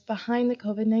factors behind the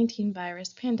COVID-19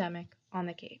 virus pandemic on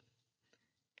the Cape.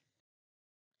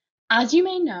 As you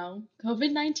may know,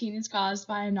 COVID-19 is caused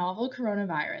by a novel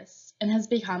coronavirus and has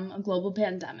become a global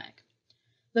pandemic.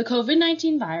 The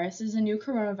COVID-19 virus is a new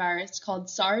coronavirus called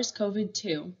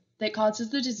SARS-CoV-2 that causes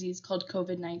the disease called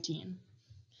COVID-19.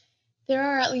 There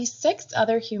are at least 6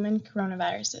 other human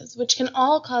coronaviruses, which can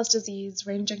all cause disease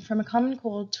ranging from a common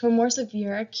cold to a more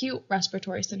severe acute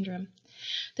respiratory syndrome.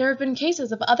 There have been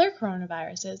cases of other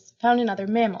coronaviruses found in other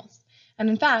mammals, and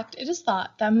in fact, it is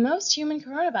thought that most human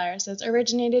coronaviruses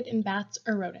originated in bats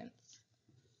or rodents.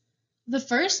 The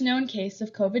first known case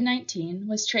of COVID-19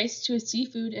 was traced to a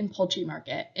seafood and poultry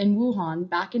market in Wuhan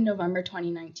back in November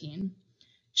 2019.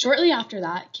 Shortly after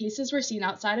that, cases were seen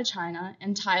outside of China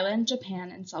in Thailand,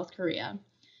 Japan, and South Korea.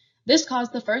 This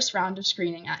caused the first round of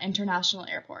screening at international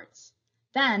airports.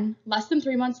 Then, less than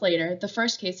 3 months later, the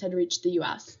first case had reached the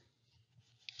US.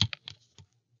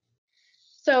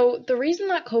 So, the reason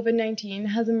that COVID-19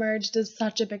 has emerged as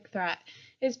such a big threat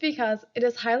is because it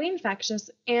is highly infectious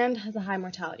and has a high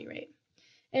mortality rate.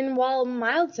 And while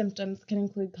mild symptoms can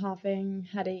include coughing,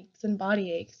 headaches, and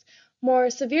body aches,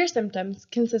 more severe symptoms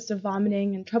consist of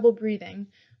vomiting and trouble breathing,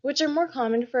 which are more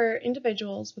common for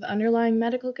individuals with underlying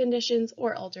medical conditions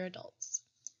or older adults.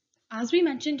 As we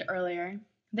mentioned earlier,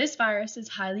 this virus is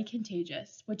highly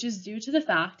contagious, which is due to the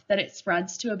fact that it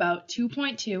spreads to about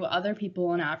 2.2 other people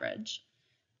on average,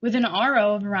 with an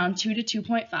RO of around 2 to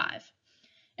 2.5.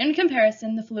 In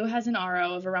comparison, the flu has an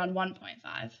RO of around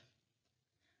 1.5.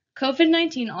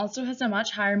 COVID-19 also has a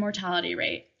much higher mortality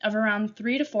rate of around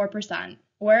 3 to 4%,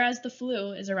 whereas the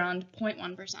flu is around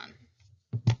 0.1%.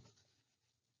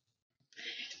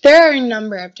 There are a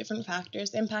number of different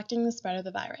factors impacting the spread of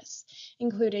the virus,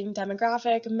 including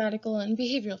demographic, medical, and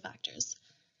behavioral factors.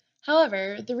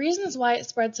 However, the reasons why it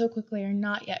spread so quickly are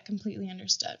not yet completely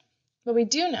understood. What we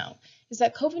do know is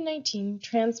that COVID-19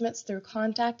 transmits through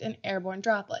contact and airborne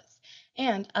droplets,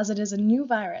 and as it is a new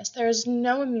virus, there is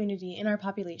no immunity in our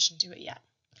population to it yet,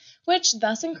 which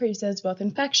thus increases both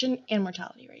infection and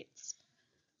mortality rates.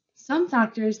 Some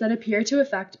factors that appear to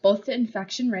affect both the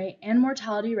infection rate and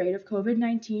mortality rate of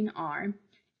COVID-19 are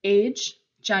age,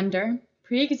 gender,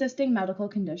 pre-existing medical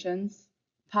conditions,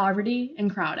 poverty,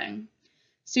 and crowding.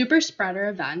 Super spreader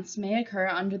events may occur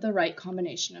under the right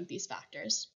combination of these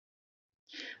factors.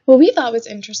 What we thought was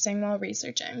interesting while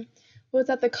researching was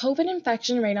that the COVID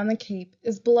infection rate on the Cape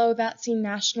is below that seen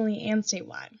nationally and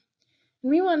statewide.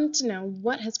 And we wanted to know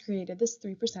what has created this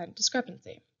 3%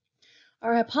 discrepancy.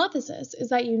 Our hypothesis is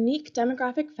that unique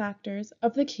demographic factors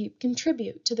of the Cape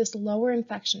contribute to this lower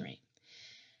infection rate.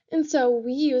 And so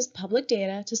we used public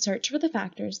data to search for the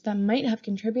factors that might have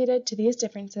contributed to these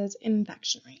differences in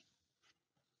infection rate.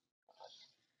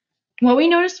 What we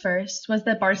noticed first was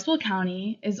that Barnstable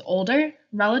County is older,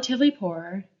 relatively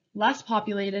poorer, less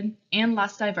populated, and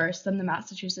less diverse than the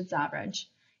Massachusetts average.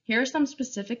 Here are some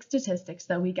specific statistics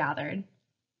that we gathered.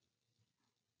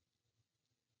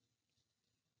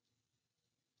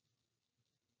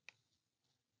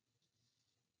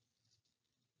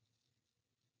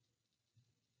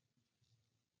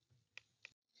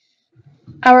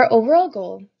 Our overall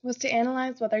goal was to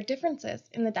analyze whether differences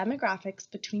in the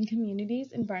demographics between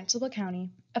communities in Barnstable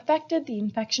County affected the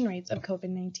infection rates of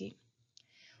COVID-19.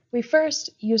 We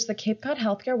first used the Cape Cod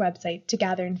Healthcare website to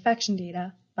gather infection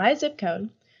data by zip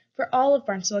code for all of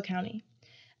Barnstable County,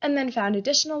 and then found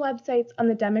additional websites on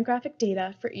the demographic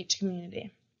data for each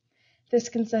community. This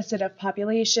consisted of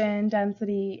population,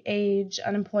 density, age,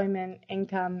 unemployment,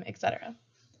 income, etc.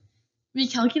 We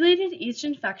calculated each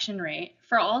infection rate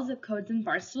for all zip codes in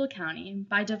Barnstable County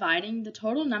by dividing the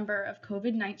total number of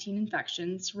COVID-19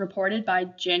 infections reported by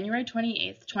January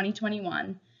 28,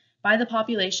 2021, by the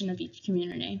population of each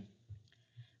community.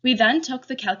 We then took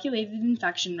the calculated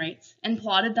infection rates and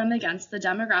plotted them against the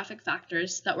demographic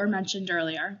factors that were mentioned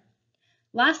earlier.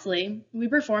 Lastly, we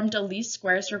performed a least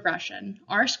squares regression,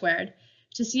 R-squared,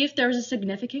 to see if there was a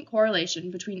significant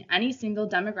correlation between any single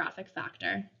demographic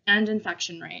factor and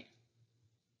infection rate.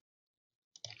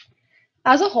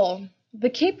 As a whole,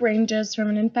 the Cape ranges from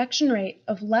an infection rate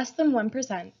of less than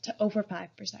 1% to over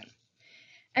 5%,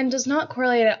 and does not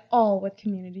correlate at all with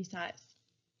community size.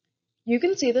 You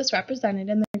can see this represented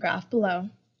in the graph below,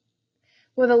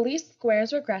 with a least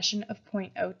squares regression of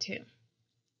 0.02.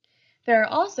 There are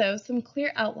also some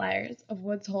clear outliers of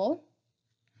Woods Hole,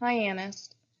 Hyannis,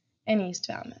 and East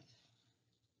Falmouth.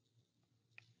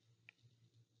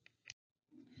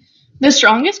 The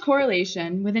strongest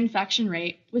correlation with infection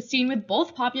rate was seen with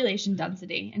both population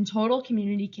density and total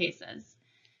community cases.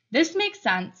 This makes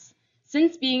sense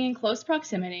since being in close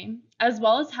proximity, as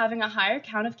well as having a higher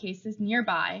count of cases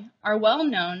nearby, are well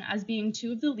known as being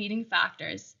two of the leading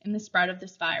factors in the spread of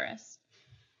this virus.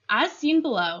 As seen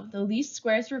below, the least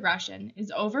squares regression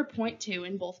is over 0.2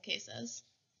 in both cases.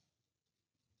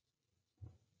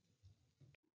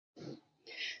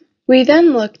 We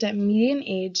then looked at median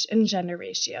age and gender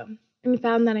ratio and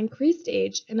found that increased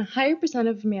age and a higher percent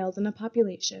of males in a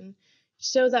population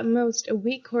shows at most a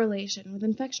weak correlation with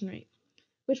infection rate,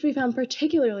 which we found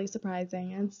particularly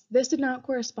surprising as this did not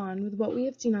correspond with what we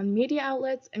have seen on media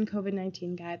outlets and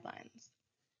COVID-19 guidelines.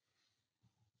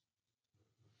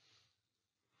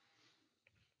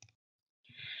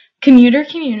 Commuter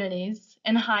communities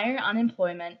and higher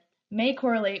unemployment may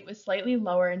correlate with slightly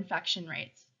lower infection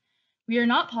rates. We are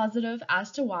not positive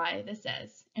as to why this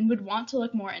is and would want to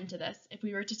look more into this if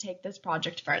we were to take this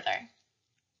project further.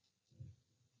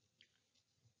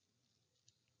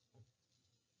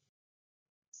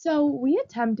 So we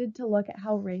attempted to look at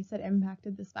how race had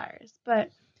impacted this virus,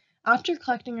 but after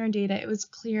collecting our data, it was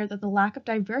clear that the lack of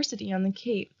diversity on the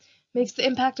Cape makes the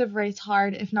impact of race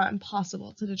hard, if not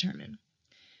impossible, to determine.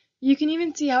 You can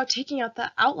even see how taking out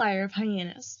the outlier of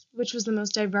Hyannis, which was the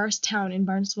most diverse town in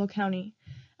Barnstable County,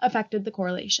 affected the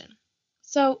correlation.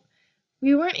 So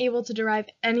we weren't able to derive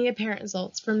any apparent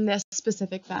results from this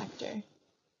specific factor.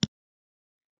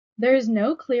 There is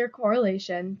no clear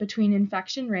correlation between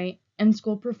infection rate and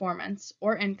school performance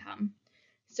or income,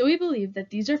 so we believe that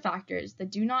these are factors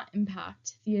that do not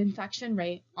impact the infection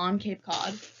rate on Cape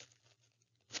Cod.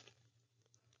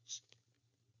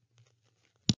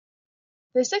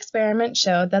 This experiment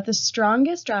showed that the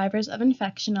strongest drivers of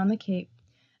infection on the Cape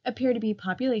appear to be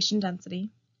population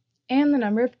density and the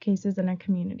number of cases in a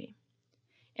community.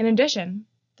 In addition,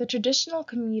 the traditional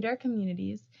commuter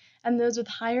communities and those with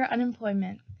higher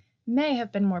unemployment may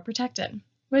have been more protected,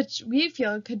 which we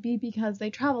feel could be because they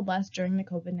traveled less during the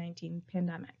COVID-19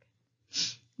 pandemic.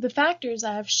 The factors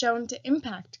that have shown to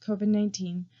impact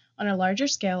COVID-19 on a larger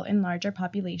scale in larger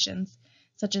populations,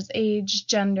 such as age,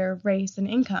 gender, race, and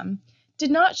income, did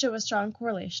not show a strong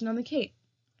correlation on the Cape.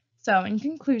 So, in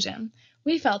conclusion,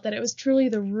 we felt that it was truly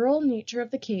the rural nature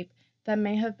of the Cape that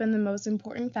may have been the most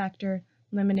important factor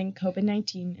limiting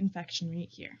COVID-19 infection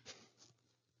rate here.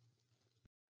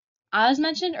 As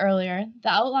mentioned earlier, the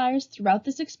outliers throughout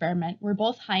this experiment were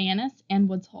both Hyannis and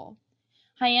Woods Hole.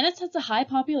 Hyannis has a high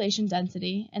population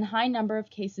density and high number of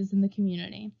cases in the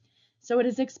community, so it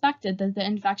is expected that the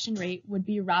infection rate would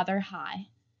be rather high.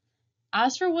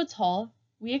 As for Woods Hole,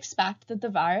 we expect that the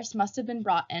virus must have been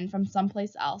brought in from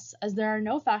someplace else, as there are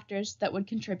no factors that would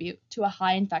contribute to a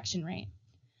high infection rate.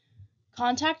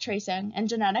 Contact tracing and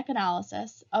genetic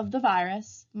analysis of the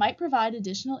virus might provide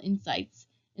additional insights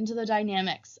into the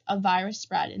dynamics of virus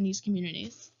spread in these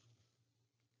communities.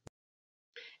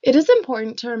 It is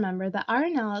important to remember that our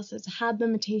analysis had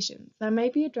limitations that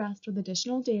might be addressed with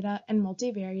additional data and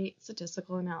multivariate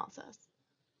statistical analysis.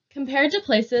 Compared to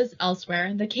places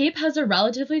elsewhere, the Cape has a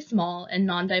relatively small and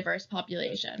non-diverse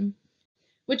population,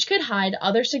 which could hide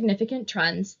other significant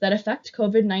trends that affect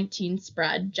COVID-19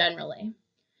 spread generally.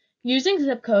 Using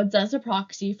zip codes as a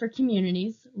proxy for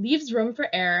communities leaves room for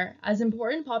error, as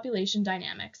important population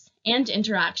dynamics and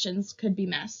interactions could be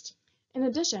missed. In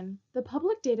addition, the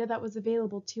public data that was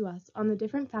available to us on the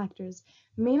different factors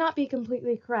may not be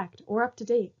completely correct or up to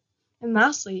date. And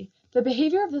lastly, the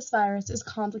behavior of this virus is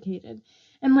complicated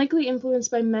and likely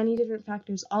influenced by many different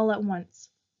factors all at once,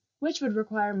 which would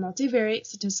require multivariate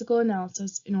statistical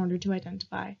analysis in order to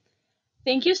identify.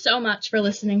 Thank you so much for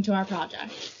listening to our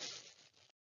project.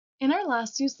 In our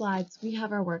last two slides, we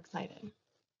have our works cited.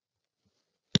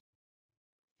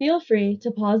 Feel free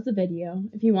to pause the video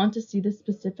if you want to see the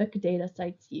specific data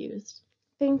sites used.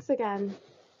 Thanks again.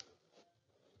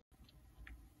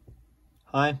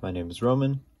 Hi, my name is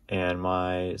Roman, and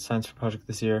my science fair project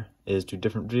this year is do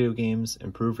different video games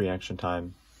improve reaction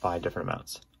time by different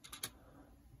amounts.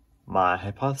 My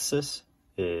hypothesis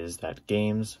is that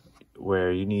games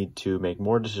where you need to make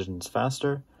more decisions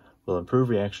faster will improve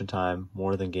reaction time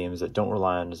more than games that don't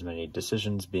rely on as many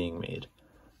decisions being made.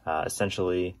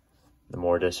 Essentially, the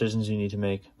more decisions you need to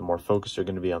make, the more focused you're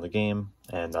going to be on the game,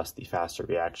 and thus the faster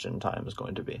reaction time is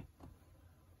going to be.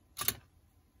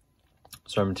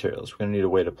 So our materials, we're going to need a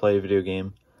way to play a video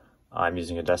game. I'm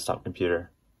using a desktop computer,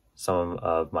 Some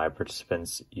of my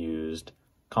participants used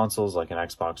consoles like an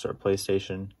Xbox or a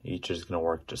PlayStation. Each is going to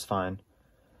work just fine.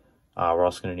 We're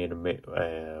also going to need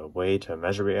a way to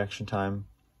measure reaction time.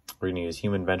 We're going to use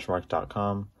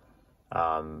humanbenchmark.com.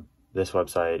 This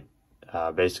website,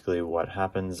 basically what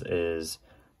happens is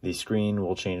the screen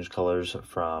will change colors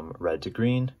from red to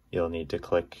green. You'll need to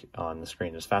click on the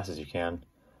screen as fast as you can,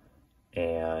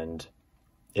 and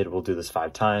it will do this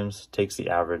 5 times, takes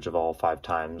the average of all 5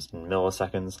 times in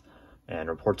milliseconds, and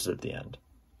reports it at the end.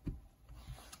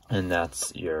 And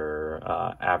that's your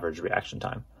average reaction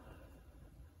time.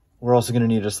 We're also going to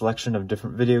need a selection of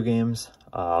different video games.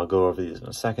 I'll go over these in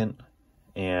a second.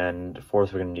 And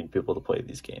fourth, we're going to need people to play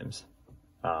these games.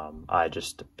 I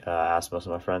just asked most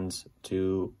of my friends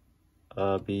to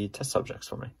be test subjects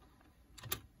for me.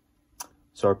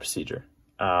 So our procedure.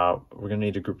 We're going to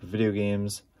need a group of video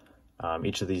games.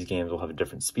 Each of these games will have a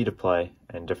different speed of play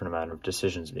and different amount of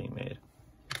decisions being made.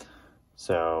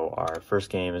 So our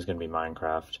first game is going to be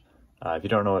Minecraft. If you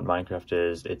don't know what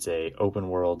Minecraft is, it's a open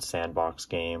world sandbox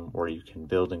game where you can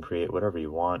build and create whatever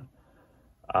you want.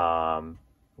 A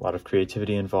lot of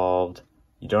creativity involved.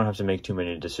 You don't have to make too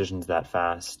many decisions that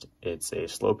fast. It's a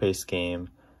slow-paced game,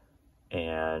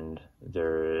 and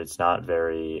it's not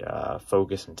very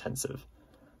focus intensive.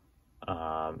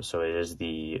 So it is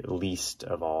the least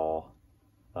of all,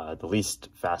 the least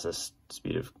fastest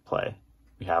speed of play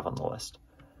we have on the list.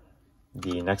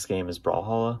 The next game is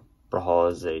Brawlhalla.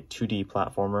 Brawlhalla is a 2D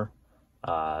platformer,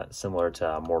 similar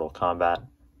to Mortal Kombat,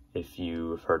 if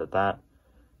you've heard of that.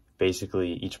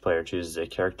 Basically, each player chooses a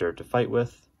character to fight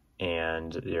with,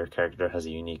 and your character has a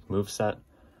unique moveset,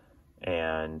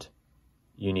 and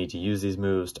you need to use these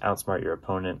moves to outsmart your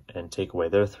opponent and take away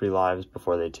their 3 lives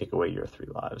before they take away your 3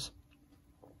 lives.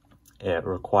 It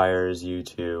requires you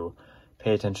to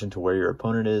pay attention to where your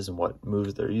opponent is and what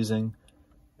moves they're using,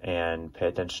 and pay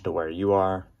attention to where you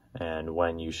are and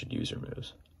when you should use your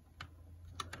moves.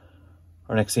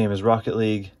 Our next game is Rocket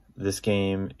League. This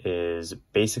game is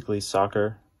basically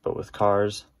soccer, but with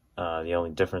cars. The only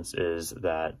difference is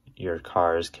that your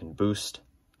cars can boost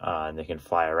and they can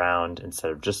fly around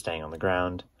instead of just staying on the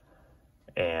ground.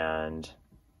 And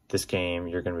this game,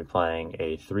 you're going to be playing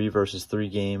a 3 versus 3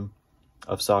 game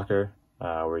of soccer,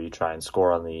 where you try and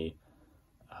score on the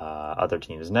other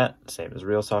team's net, same as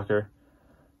real soccer.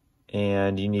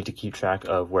 And you need to keep track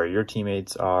of where your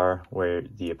teammates are, where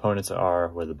the opponents are,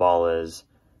 where the ball is,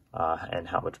 and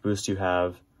how much boost you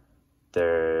have.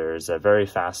 There's a very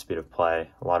fast speed of play,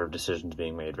 a lot of decisions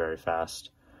being made very fast.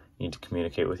 You need to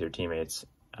communicate with your teammates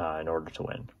in order to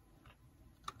win.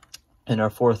 And our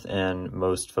fourth and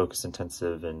most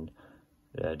focus-intensive and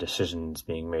decisions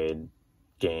being made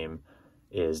game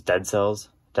is Dead Cells.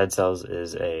 Dead Cells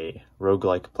is a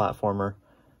roguelike platformer,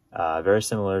 very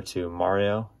similar to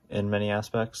Mario in many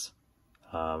aspects.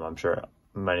 I'm sure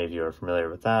many of you are familiar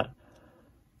with that.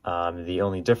 The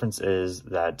only difference is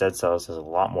that Dead Cells has a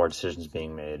lot more decisions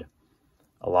being made.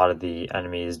 A lot of the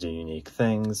enemies do unique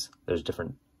things. There's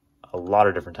a lot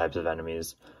of different types of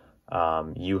enemies.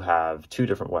 You have 2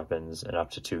 different weapons and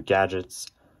up to 2 gadgets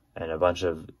and a bunch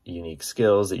of unique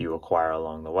skills that you acquire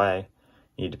along the way.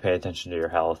 You need to pay attention to your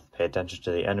health, pay attention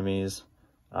to the enemies,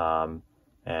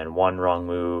 and one wrong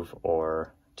move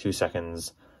or 2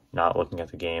 seconds not looking at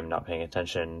the game, not paying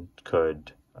attention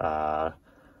could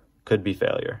be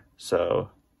failure. So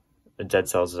Dead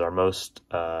Cells is our most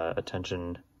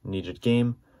attention needed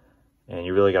game, and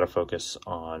you really got to focus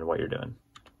on what you're doing.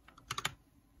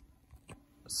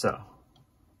 So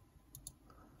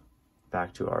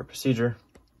back to our procedure.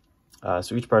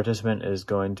 So each participant is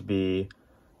going to be,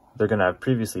 they're going to have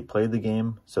previously played the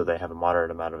game, so they have a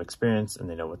moderate amount of experience and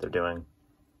they know what they're doing.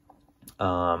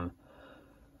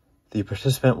 The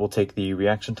participant will take the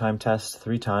reaction time test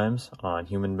 3 times on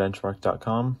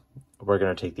humanbenchmark.com. We're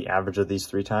going to take the average of these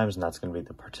 3 times, and that's going to be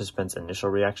the participant's initial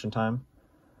reaction time.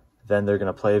 Then they're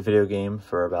going to play a video game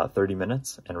for about 30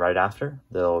 minutes, and right after,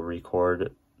 they'll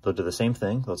do the same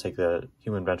thing. They'll take the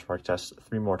human benchmark test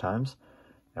 3 more times,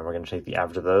 and we're going to take the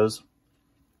average of those,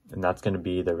 and that's going to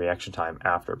be the reaction time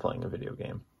after playing a video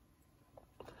game.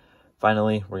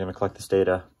 Finally, we're going to collect this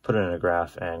data, put it in a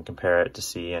graph, and compare it to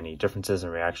see any differences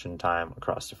in reaction time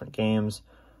across different games,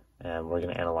 and we're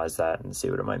going to analyze that and see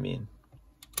what it might mean.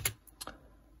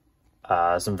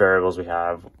 Some variables we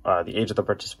have, the age of the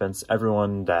participants.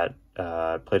 Everyone that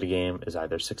played a game is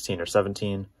either 16 or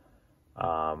 17,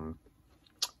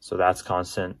 so that's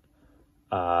constant.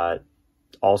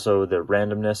 Also, the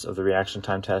randomness of the reaction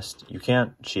time test, you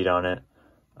can't cheat on it.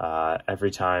 Every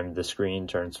time the screen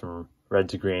turns from red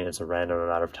to green, it's a random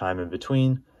amount of time in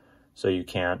between, so you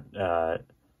can't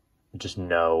just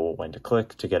know when to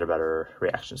click to get a better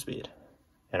reaction speed.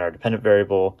 And our dependent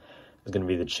variable is going to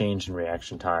be the change in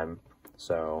reaction time.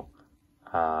 So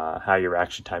how your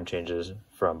reaction time changes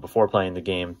from before playing the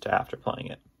game to after playing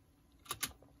it.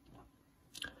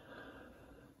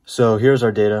 So here's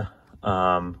our data.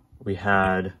 We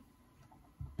had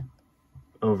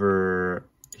over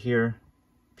here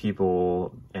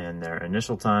people and their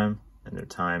initial time and their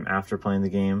time after playing the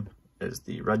game is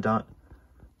the red dot.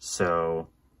 So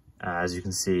as you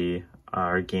can see,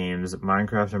 our games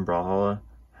Minecraft and Brawlhalla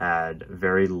had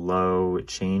very low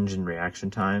change in reaction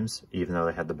times, even though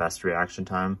they had the best reaction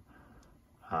time.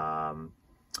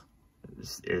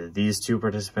 These two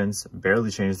participants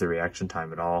barely changed their reaction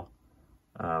time at all,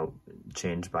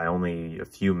 changed by only a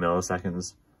few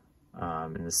milliseconds.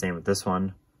 And the same with this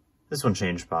one. This one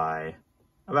changed by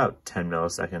about 10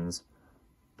 milliseconds,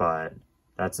 but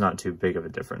that's not too big of a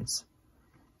difference.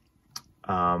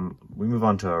 We move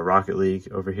on to Rocket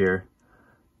League over here.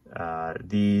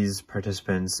 These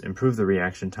participants improve the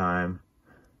reaction time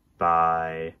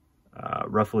by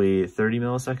roughly 30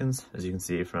 milliseconds, as you can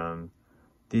see from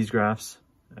these graphs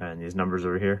and these numbers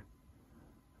over here.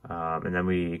 And then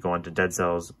we go on to Dead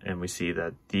Cells, and we see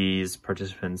that these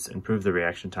participants improve the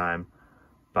reaction time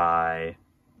by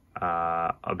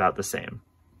about the same.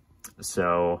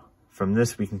 So from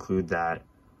this, we conclude that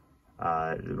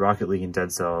Rocket League and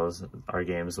Dead Cells are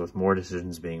games with more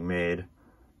decisions being made,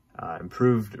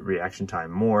 improved reaction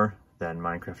time more than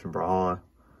Minecraft and Brawlhalla,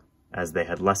 as they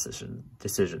had less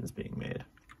decisions being made.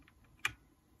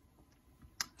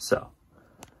 So,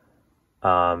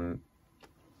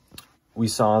 we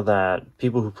saw that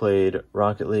people who played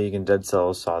Rocket League and Dead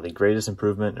Cells saw the greatest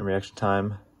improvement in reaction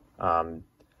time.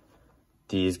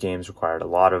 These games required a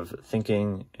lot of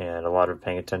thinking and a lot of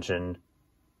paying attention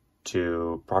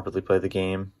to properly play the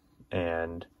game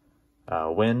and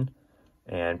win.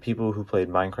 And people who played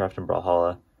Minecraft and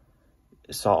Brawlhalla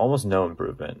saw almost no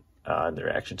improvement in their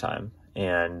reaction time.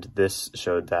 And this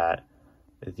showed that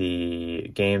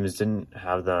the games didn't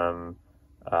have them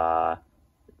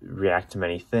react to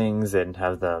many things. They didn't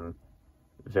have them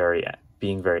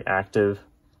being very active.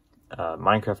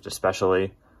 Minecraft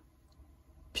especially,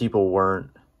 people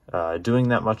weren't doing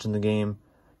that much in the game.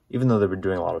 Even though they were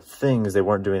doing a lot of things, they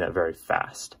weren't doing that very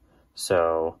fast.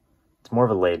 So it's more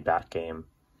of a laid-back game,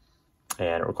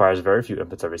 and it requires very few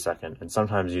inputs every second, and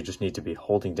sometimes you just need to be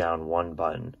holding down one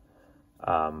button.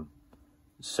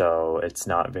 So it's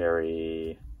not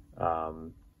very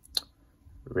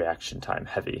reaction time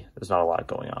heavy. There's not a lot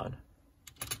going on.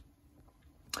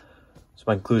 So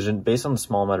my conclusion, based on the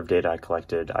small amount of data I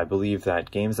collected, I believe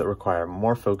that games that require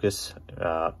more focus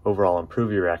overall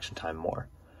improve your reaction time more.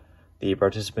 The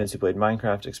participants who played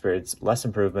Minecraft experienced less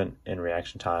improvement in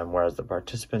reaction time, whereas the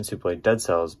participants who played Dead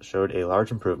Cells showed a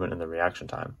large improvement in the reaction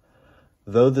time.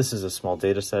 Though this is a small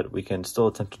data set, we can still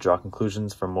attempt to draw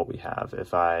conclusions from what we have.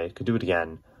 If I could do it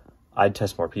again, I'd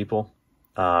test more people.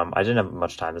 I didn't have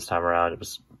much time this time around. It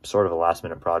was sort of a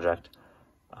last-minute project.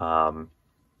 But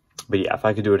yeah, if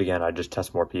I could do it again, I'd just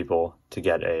test more people to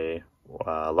get a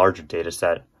larger data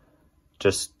set,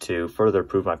 just to further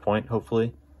prove my point,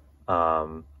 hopefully.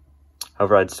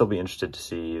 However, I'd still be interested to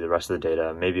see the rest of the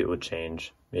data. Maybe it would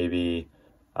change. Maybe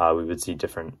we would see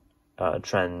different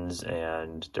trends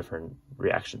and different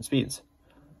reaction speeds.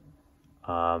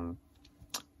 But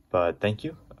thank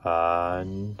you,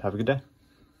 and have a good day.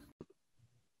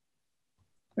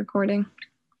 Recording.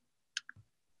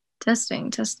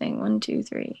 Testing. 1, 2,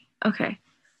 3. Okay.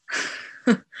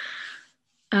 Do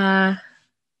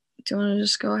you want to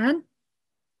just go ahead?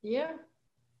 Yeah.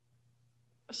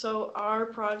 So our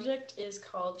project is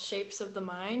called Shapes of the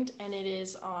Mind, and it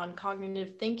is on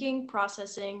cognitive thinking,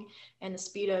 processing, and the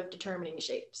speed of determining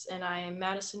shapes. And I am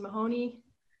Madison Mahoney.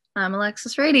 I'm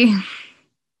Alexis Rady.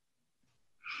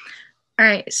 All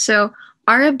right, so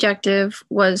our objective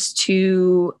was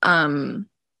to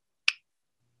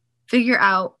figure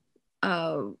out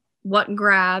what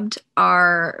grabbed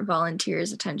our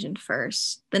volunteers' attention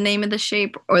first, the name of the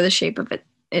shape or the shape of it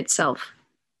itself.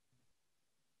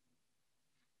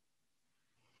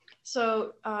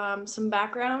 So some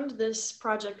background, this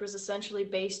project was essentially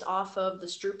based off of the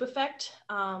Stroop effect,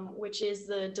 which is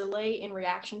the delay in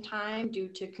reaction time due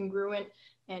to congruent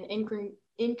and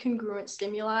incongruent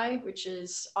stimuli, which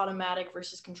is automatic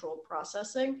versus controlled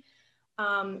processing.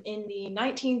 In the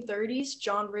 1930s,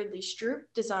 John Ridley Stroop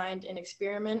designed an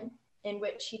experiment in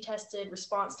which he tested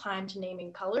response time to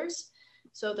naming colors.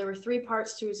 So there were 3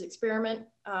 parts to his experiment,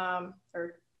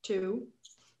 or 2.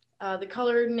 The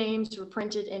color names were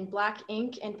printed in black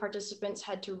ink and participants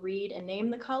had to read and name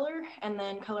the color. And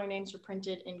then color names were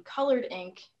printed in colored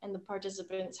ink and the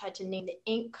participants had to name the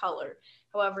ink color.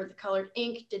 However, the colored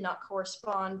ink did not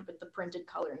correspond with the printed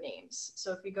color names.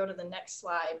 So if we go to the next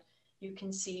slide, you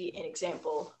can see an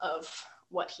example of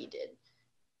what he did.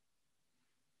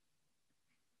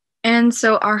 And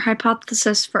so our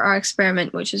hypothesis for our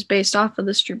experiment, which is based off of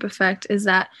the Stroop effect, is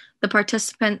that the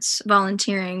participants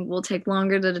volunteering will take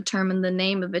longer to determine the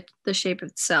name of the shape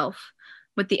itself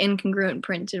with the incongruent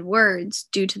printed words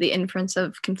due to the inference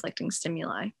of conflicting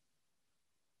stimuli.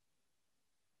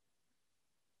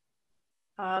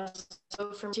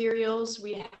 So for materials,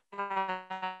 we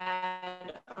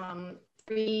had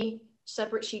 3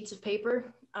 separate sheets of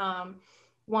paper.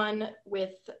 One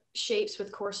with shapes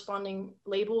with corresponding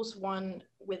labels, one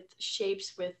with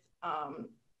shapes with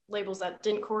labels that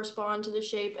didn't correspond to the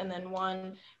shape, and then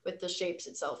one with the shapes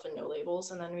itself and no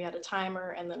labels. And then we had a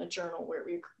timer and then a journal where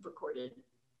we recorded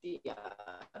the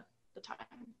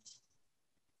times.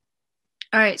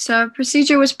 All right, so our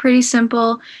procedure was pretty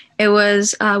simple. It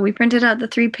was, we printed out the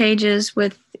 3 pages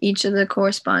with each of the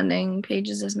corresponding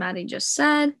pages, as Maddie just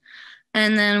said.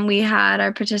 And then we had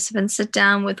our participants sit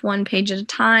down with 1 page at a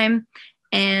time,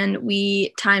 and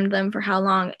we timed them for how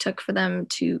long it took for them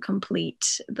to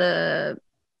complete the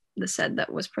set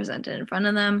that was presented in front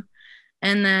of them.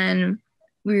 And then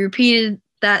we repeated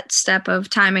that step of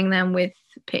timing them with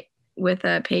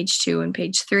page 2 and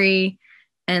page 3.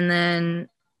 And then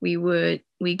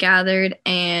we gathered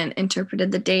and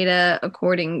interpreted the data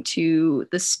according to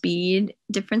the speed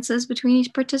differences between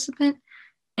each participant.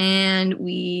 And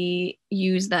we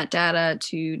use that data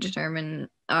to determine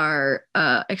our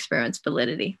experiment's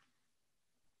validity.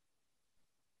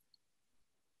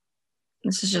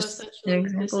 This is just an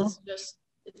example. This is just,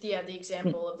 yeah, the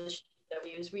example of the sheet that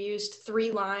we used. We used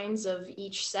 3 lines of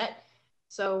each set.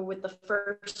 So with the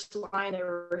first line, there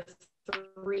were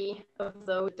 3 of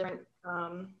those different,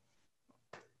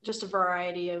 just a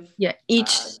variety of. Yeah,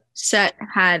 each set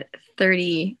had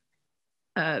 30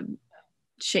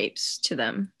 shapes to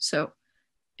them, so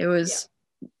it was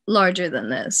larger than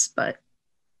this, but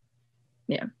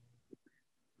yeah.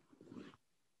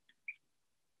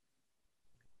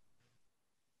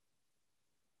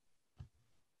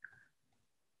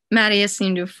 Maddie has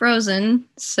seemed to have frozen,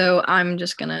 so I'm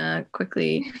just gonna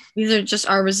quickly, these are just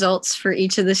our results for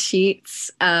each of the sheets.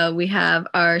 We have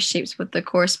our shapes with the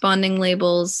corresponding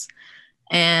labels,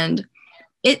 and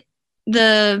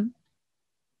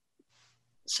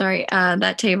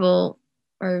that table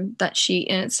or that sheet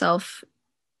in itself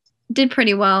did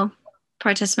pretty well.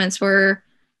 Participants were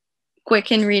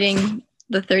quick in reading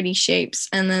the 30 shapes,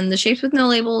 and then the shapes with no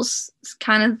labels,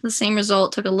 kind of the same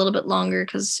result, took a little bit longer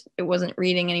because it wasn't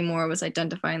reading anymore, it was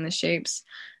identifying the shapes.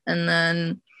 And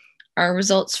then our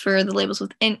results for the labels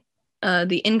with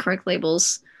the incorrect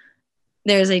labels,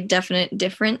 there's a definite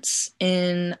difference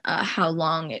in how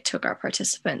long it took our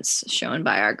participants, shown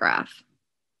by our graph.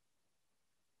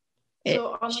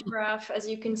 So on the graph, as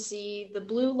you can see, the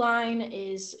blue line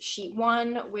is sheet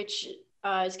 1, which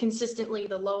is consistently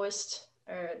the lowest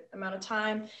amount of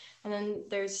time. And then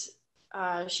there's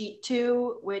sheet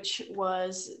 2, which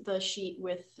was the sheet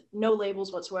with no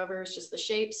labels whatsoever. It's just the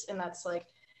shapes, and that's like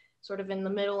sort of in the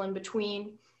middle in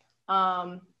between.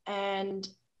 And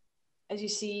as you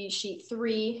see, sheet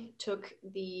 3 took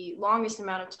the longest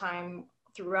amount of time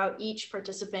throughout each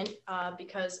participant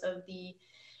because of the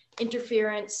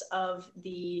interference of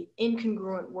the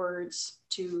incongruent words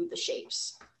to the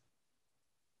shapes.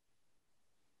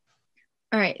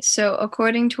 All right, so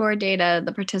according to our data,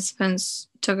 the participants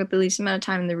took the least amount of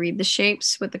time to read the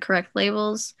shapes with the correct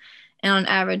labels, and on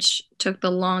average took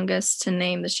the longest to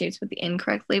name the shapes with the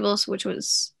incorrect labels, which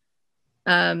was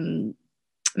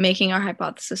making our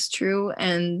hypothesis true.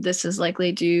 And this is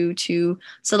likely due to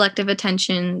selective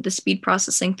attention, the speed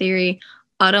processing theory,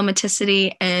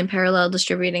 automaticity, and parallel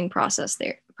distributing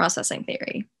processing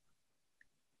theory.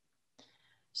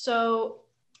 So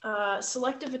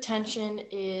selective attention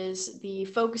is the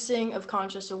focusing of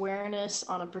conscious awareness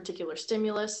on a particular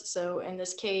stimulus. So in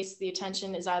this case, the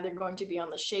attention is either going to be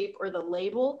on the shape or the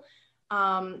label.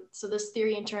 So this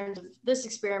theory in terms of this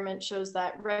experiment shows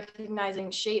that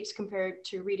recognizing shapes compared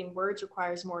to reading words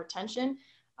requires more attention,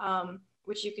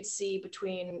 which you could see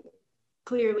between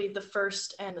clearly the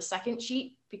first and the second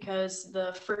sheet, because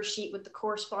the first sheet with the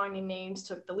corresponding names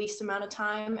took the least amount of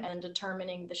time, and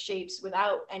determining the shapes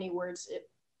without any words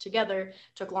together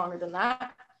took longer than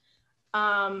that.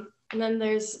 And then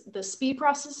there's the speed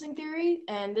processing theory,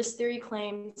 and this theory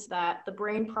claims that the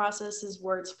brain processes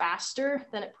words faster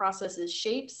than it processes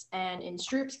shapes, and in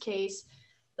Stroop's case,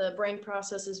 the brain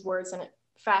processes words and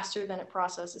faster than it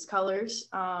processes colors.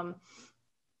 And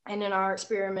in our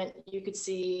experiment, you could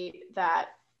see that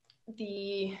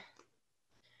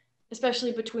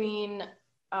especially between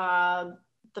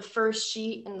the first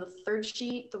sheet and the third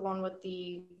sheet, the one with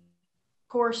the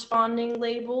corresponding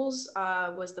labels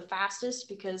was the fastest,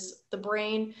 because the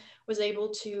brain was able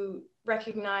to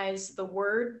recognize the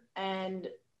word and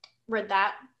read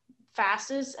that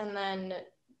fastest. And then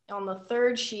on the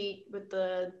third sheet with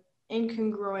the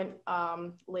incongruent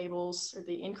labels, or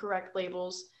the incorrect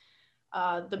labels,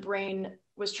 the brain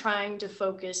was trying to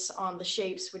focus on the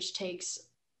shapes, which takes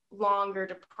longer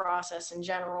to process in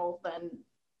general than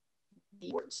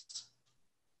the words.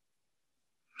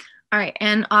 All right,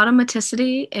 and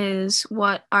automaticity is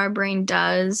what our brain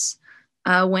does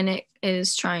when it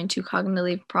is trying to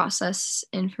cognitively process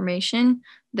information.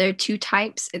 There are two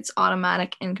types. It's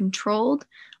automatic and controlled.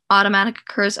 Automatic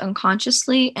occurs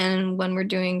unconsciously, and when we're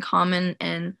doing common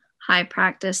and high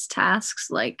practice tasks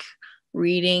like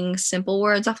reading simple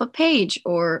words off a page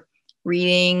or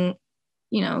reading,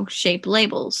 shaped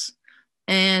labels.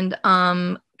 And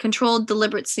controlled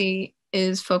deliberacy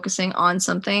is focusing on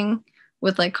something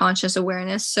with like conscious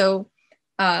awareness. So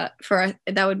that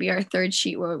would be our third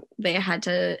sheet, where they had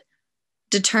to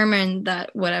determine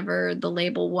that whatever the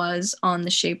label was on the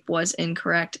shape was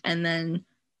incorrect, and then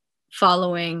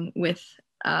following with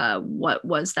what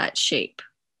was that shape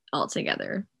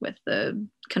altogether with the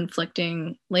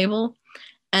conflicting label.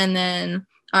 And then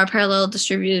our parallel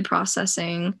distributed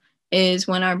processing is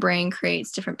when our brain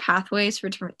creates different pathways for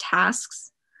different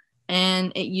tasks,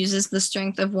 and it uses the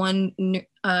strength of one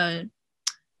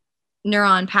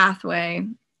neuron pathway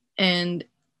and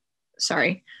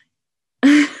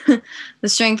the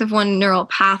strength of one neural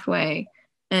pathway,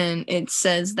 and it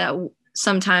says that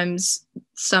sometimes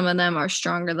some of them are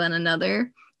stronger than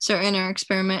another. So in our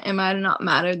experiment, it might have not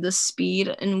mattered the speed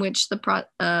in which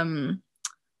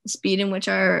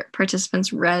our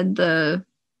participants read the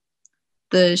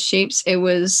shapes. It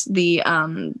was the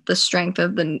strength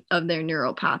of their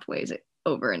neural pathways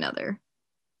over another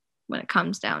when it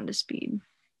comes down to speed.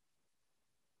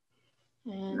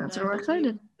 And that's what we're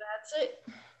excited. That's it.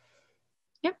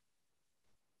 Yep.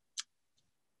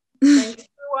 Thanks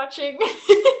for watching.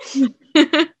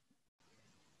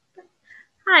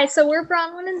 Hi, so we're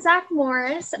Bronwyn and Zach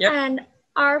Morris, Yep. and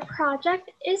our project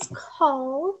is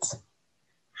called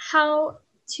How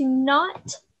to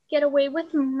Not Get Away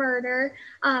with Murder,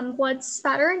 Blood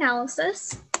Spatter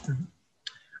Analysis.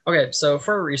 Okay, so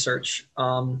for our research,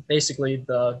 basically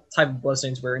the type of blood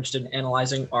stains we're interested in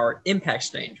analyzing are impact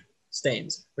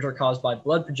stains, which are caused by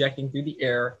blood projecting through the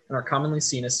air and are commonly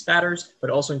seen as spatters, but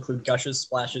also include gushes,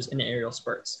 splashes, and aerial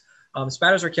spurts.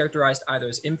 Spatters are characterized either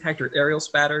as impact or aerial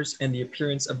spatters, and the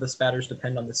appearance of the spatters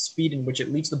depend on the speed in which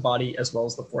it leaves the body as well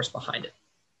as the force behind it.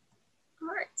 All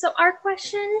right, so our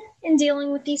question in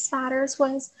dealing with these spatters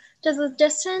was, does the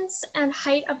distance and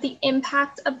height of the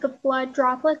impact of the blood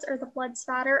droplets or the blood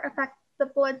spatter affect the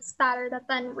blood spatter that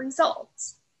then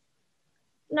results?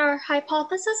 And our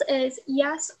hypothesis is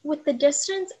yes, with the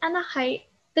distance and the height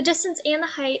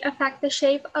affect the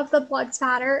shape of the blood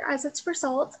spatter as its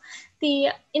result. The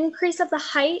increase of the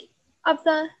height of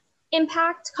the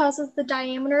impact causes the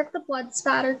diameter of the blood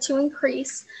spatter to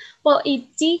increase, while a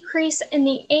decrease in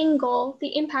the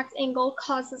impact angle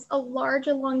causes a large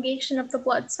elongation of the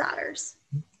blood spatters.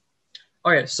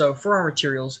 Okay, so for our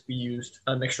materials, we used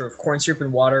a mixture of corn syrup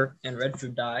and water and red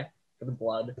food dye for the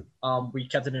blood. We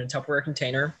kept it in a Tupperware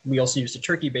container. We also used a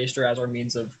turkey baster as our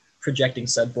means of projecting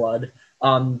said blood.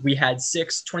 We had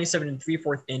 6 27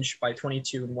 3/4 inch by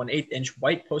 22 1/8 inch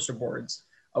white poster boards,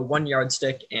 a 1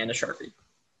 yardstick, and a Sharpie.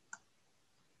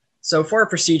 So for our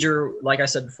procedure, like I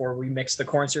said before, we mixed the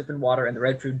corn syrup and water and the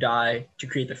red food dye to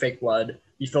create the fake blood.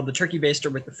 We filled the turkey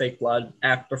baster with the fake blood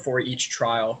before each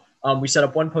trial. We set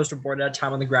up one poster board at a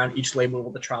time on the ground, each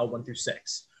labeled the trial 1 through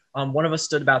 6. One of us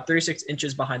stood about 36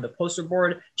 inches behind the poster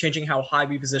board, changing how high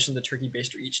we positioned the turkey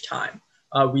baster each time.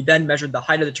 We then measured the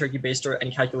height of the turkey baster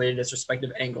and calculated its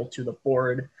respective angle to the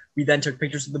board. We then took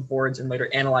pictures of the boards and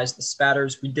later analyzed the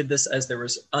spatters. We did this as there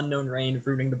was unknown rain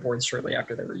rooting the boards shortly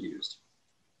after they were used.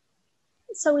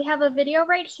 So we have a video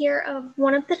right here of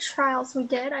one of the trials we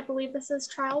did. I believe this is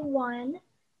trial 1,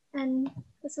 and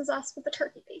this is us with the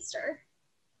turkey baster.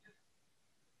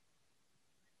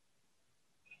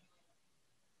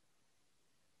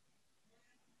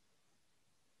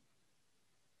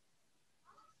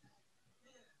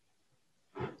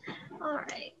 All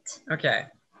right. Okay.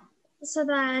 So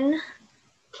then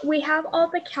we have all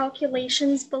the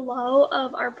calculations below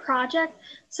of our project.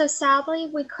 So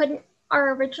sadly,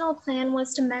 our original plan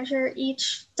was to measure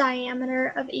each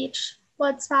diameter of each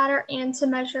blood spatter and to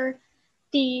measure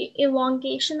the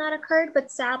elongation that occurred,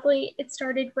 but sadly it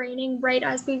started raining right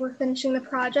as we were finishing the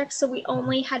project, so we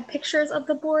only had pictures of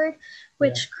the board,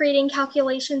 which creating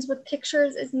calculations with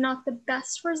pictures is not the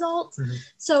best result.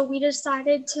 So we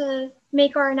decided to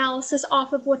make our analysis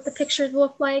off of what the pictures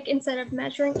look like instead of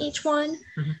measuring each one.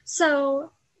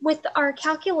 So with our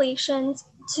calculations,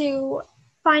 to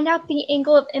find out the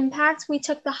angle of impact, we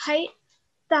took the height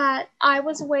that I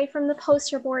was away from the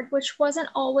poster board, which wasn't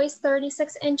always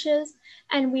 36 inches,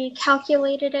 and we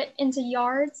calculated it into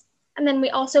yards. And then we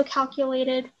also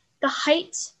calculated the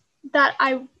height that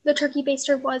the turkey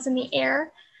baster was in the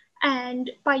air. And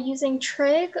by using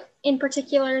trig, in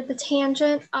particular, the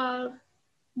tangent of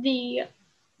the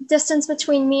distance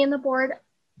between me and the board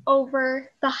over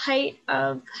the height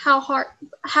of how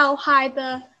high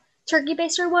the turkey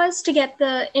baster was to get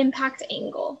the impact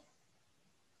angle.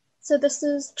 So this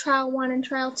is trial 1 and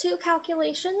trial 2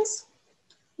 calculations,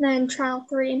 then trial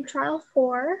 3 and trial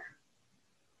 4,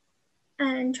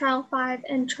 and trial 5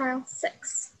 and trial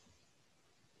 6.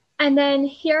 And then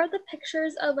here are the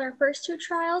pictures of our first 2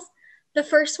 trials. The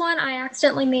first one, I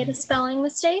accidentally made a spelling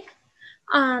mistake.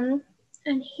 And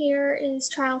here is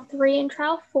trial 3 and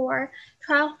trial 4.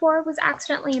 Trial 4 was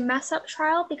accidentally a mess up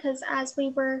trial because as we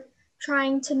were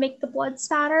trying to make the blood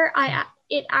spatter,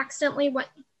 it accidentally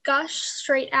gushed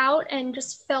straight out and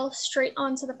just fell straight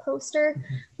onto the poster,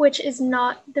 which is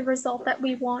not the result that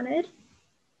we wanted.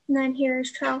 And then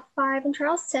here's trial 5 and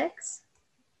trial 6.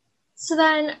 So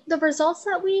then the results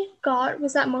that we got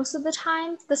was that most of the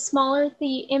time, the smaller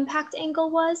the impact angle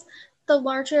was, the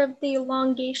larger the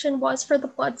elongation was for the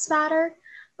blood spatter.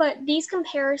 But these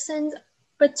comparisons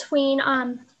between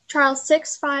trial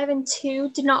 6, 5, and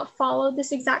 2 did not follow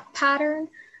this exact pattern.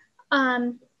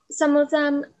 Some of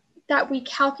them that we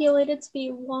calculated to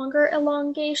be longer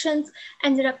elongations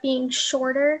ended up being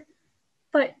shorter,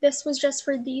 but this was just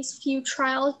for these few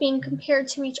trials being compared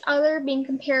to each other,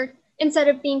 instead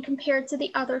of being compared to the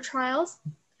other trials.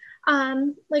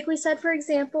 Like we said, for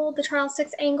example, the trial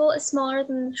 6 angle is smaller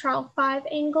than the trial 5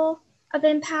 angle of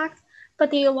impact, but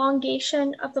the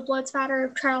elongation of the blood spatter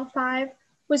of trial 5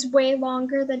 was way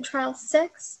longer than trial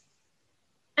 6.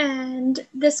 And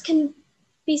this can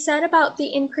be said about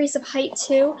the increase of height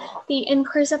too. The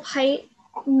increase of height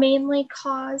mainly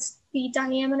caused the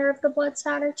diameter of the blood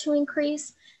spatter to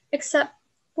increase, except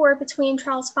for between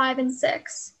trials 5 and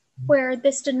 6, where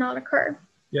this did not occur.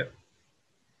 Yep.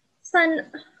 So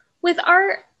then with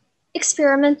our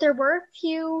experiment, there were a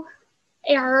few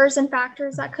errors and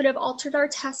factors that could have altered our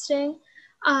testing.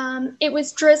 It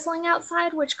was drizzling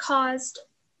outside, which caused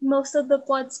most of the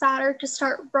blood spatter to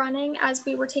start running as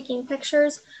we were taking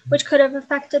pictures, which could have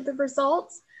affected the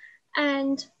results.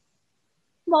 And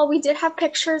while we did have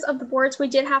pictures of the boards, we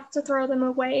did have to throw them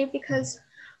away because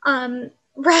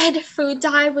red food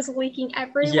dye was leaking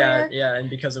everywhere. Yeah, and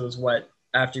because it was wet,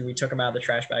 after we took them out of the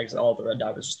trash bags, all the red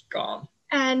dye was just gone.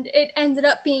 And it ended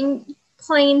up being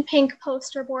plain pink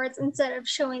poster boards instead of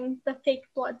showing the fake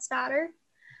blood spatter.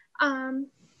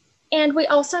 And we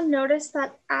also noticed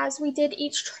that as we did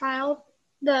each trial,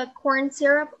 the corn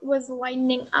syrup was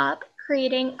lightening up,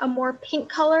 creating a more pink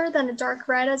color than a dark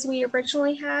red as we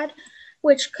originally had,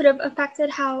 which could have affected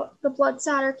how the blood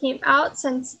spatter came out,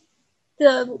 since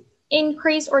the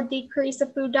increase or decrease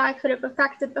of food dye could have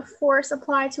affected the force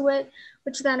applied to it,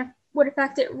 which then would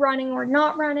affect it running or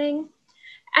not running.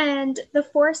 And the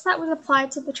force that was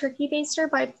applied to the turkey baster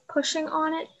by pushing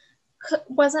on it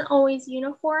wasn't always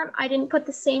uniform. I didn't put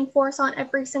the same force on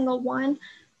every single one,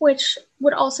 which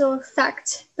would also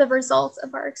affect the results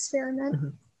of our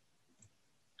experiment.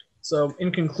 So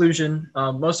in conclusion,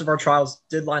 most of our trials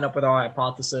did line up with our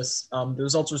hypothesis. The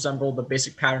results resembled the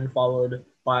basic pattern followed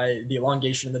by the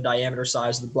elongation and the diameter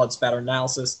size of the blood spatter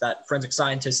analysis that forensic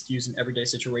scientists use in everyday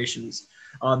situations.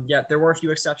 Yet there were a few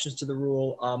exceptions to the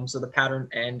rule, so the pattern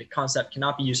and concept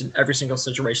cannot be used in every single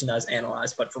situation that is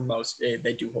analyzed, but for most,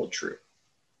 they do hold true.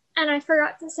 And I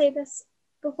forgot to say this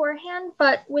beforehand,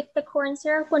 but with the corn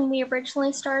syrup, when we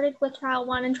originally started with trial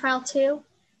 1 and trial 2,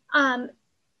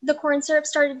 the corn syrup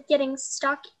started getting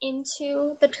stuck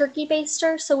into the turkey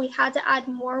baster, so we had to add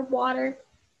more water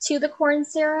to the corn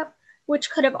syrup,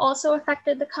 which could have also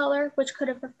affected the color, which could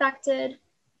have affected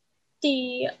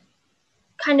the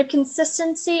kind of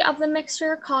consistency of the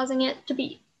mixture, causing it to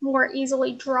be more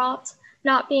easily dropped,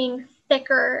 not being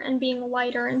thicker and being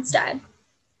lighter instead.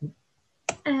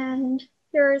 And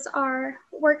here's our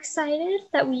works cited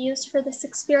that we used for this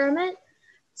experiment.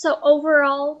 So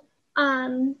overall,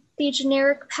 the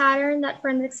generic pattern that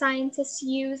forensic scientists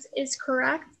use is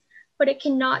correct, but it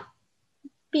cannot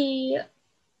be,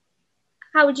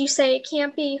 how would you say, it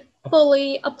can't be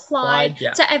fully applied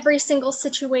yeah. to every single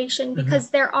situation because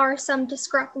there are some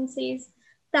discrepancies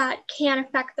that can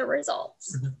affect the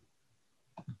results.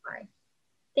 All right.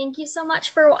 Thank you so much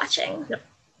for watching. Yep.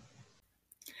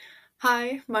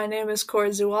 Hi, my name is Cora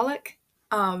Zuwalik,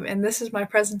 and this is my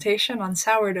presentation on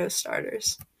sourdough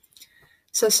starters.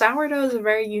 So sourdough is a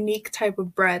very unique type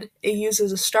of bread. It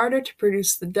uses a starter to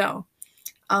produce the dough.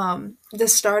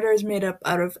 This starter is made up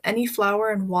out of any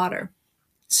flour and water.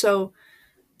 So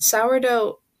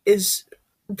sourdough is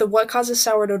what causes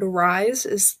sourdough to rise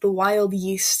is the wild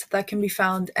yeast that can be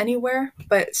found anywhere,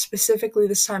 but specifically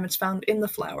this time it's found in the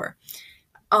flour.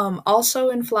 Also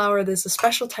in flour, there's a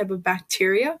special type of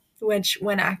bacteria which,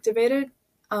 when activated,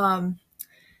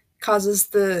 causes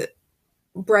the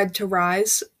bread to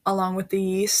rise along with the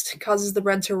yeast, causes the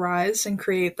bread to rise and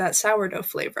create that sourdough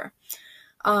flavor.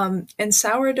 And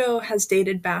sourdough has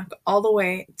dated back all the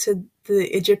way to the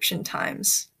Egyptian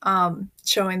times,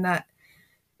 showing that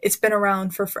it's been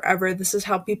around for forever. This is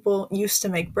how people used to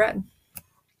make bread.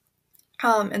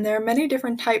 And there are many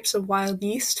different types of wild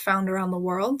yeast found around the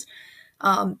world.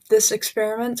 This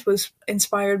experiment was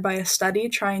inspired by a study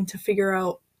trying to figure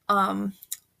out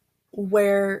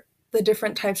where the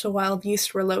different types of wild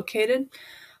yeast were located.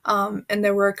 And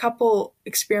there were a couple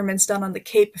experiments done on the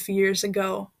Cape a few years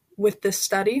ago with this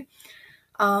study.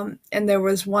 And there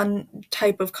was one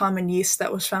type of common yeast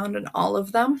that was found in all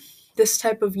of them. This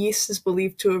type of yeast is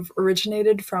believed to have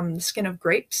originated from the skin of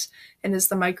grapes and is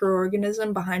the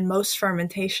microorganism behind most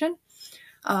fermentation.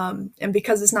 And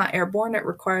because it's not airborne, it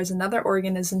requires another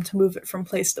organism to move it from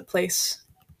place to place.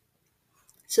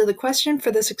 So the question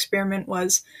for this experiment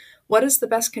was, what is the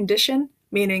best condition,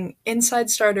 meaning inside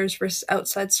starters versus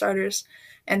outside starters,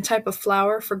 and type of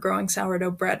flour for growing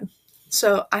sourdough bread?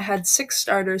 So I had 6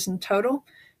 starters in total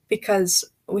because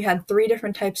we had 3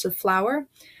 different types of flour.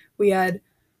 We had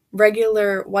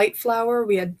regular white flour,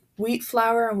 we had wheat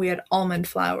flour, and we had almond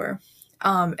flour.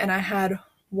 And I had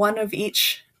one of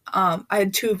each. I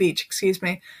had 2 of each, excuse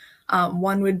me.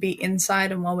 One would be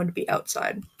inside and one would be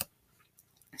outside.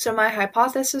 So my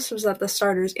hypothesis was that the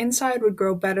starters inside would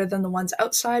grow better than the ones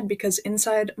outside because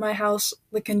inside my house,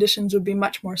 the conditions would be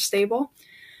much more stable.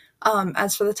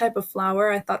 As for the type of flour,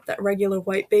 I thought that regular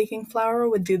white baking flour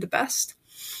would do the best.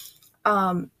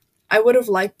 I would have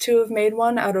liked to have made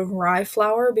one out of rye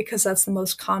flour because that's the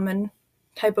most common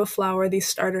type of flour these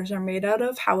starters are made out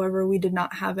of. However, we did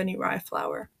not have any rye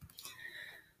flour.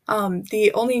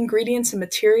 The only ingredients and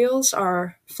materials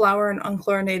are flour and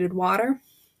unchlorinated water.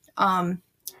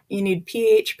 You need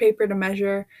pH paper to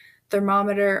measure,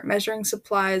 thermometer, measuring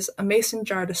supplies, a mason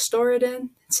jar to store it in,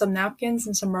 some napkins,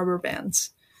 and some rubber bands.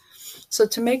 So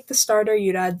to make the starter,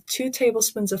 you'd add 2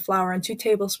 tablespoons of flour and 2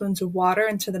 tablespoons of water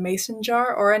into the mason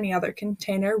jar or any other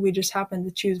container. We just happened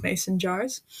to choose mason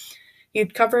jars.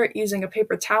 You'd cover it using a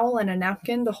paper towel and a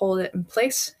napkin to hold it in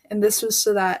place, and this was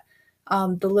so that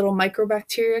the little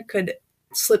microbacteria could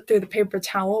slip through the paper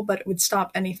towel, but it would stop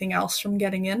anything else from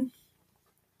getting in.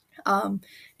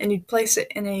 And you'd place it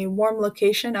in a warm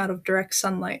location out of direct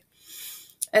sunlight.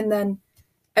 And then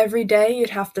every day you'd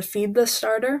have to feed the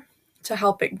starter to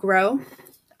help it grow.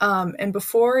 And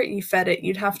before you fed it,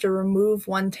 you'd have to remove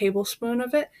 1 tablespoon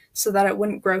of it so that it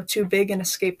wouldn't grow too big and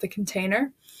escape the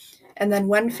container. And then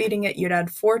when feeding it, you'd add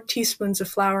 4 teaspoons of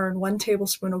flour and 1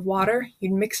 tablespoon of water.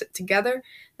 You'd mix it together,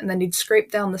 and then you'd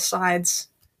scrape down the sides,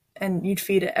 and you'd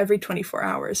feed it every 24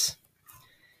 hours.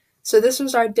 So this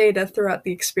was our data throughout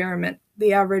the experiment,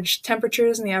 the average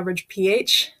temperatures and the average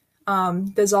pH.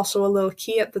 There's also a little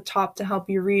key at the top to help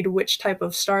you read which type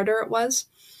of starter it was.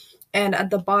 And at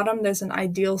the bottom, there's an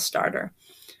ideal starter.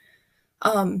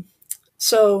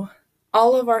 So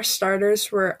all of our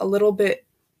starters were a little bit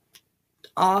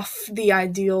off the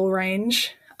ideal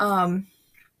range. The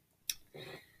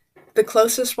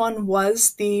closest one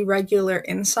was the regular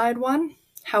inside one.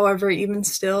 However, even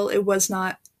still, it was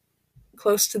not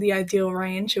close to the ideal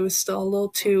range. It was still a little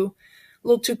too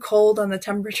cold on the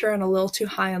temperature and a little too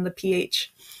high on the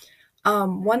pH.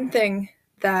 One thing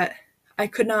that I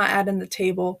could not add in the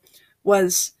table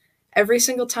was every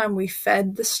single time we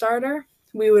fed the starter,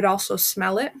 we would also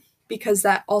smell it, because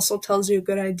that also tells you a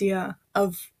good idea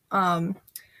of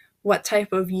what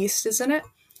type of yeast is in it.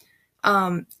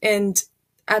 And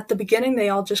at the beginning, they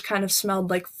all just kind of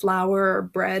smelled like flour or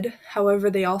bread. However,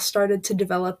 they all started to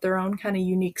develop their own kind of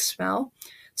unique smell.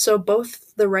 So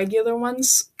both the regular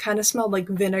ones kind of smelled like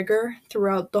vinegar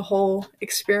throughout the whole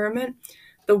experiment.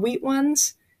 The wheat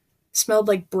ones smelled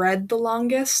like bread the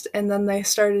longest, and then they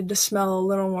started to smell a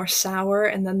little more sour,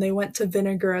 and then they went to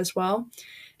vinegar as well.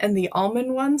 And the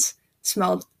almond ones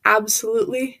smelled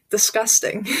absolutely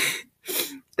disgusting.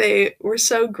 They were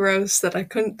so gross that I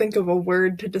couldn't think of a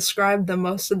word to describe them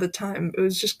most of the time. It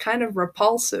was just kind of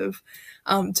repulsive,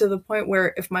 to the point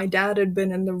where if my dad had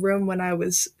been in the room when I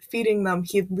was feeding them,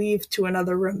 he'd leave to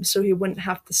another room so he wouldn't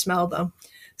have to smell them.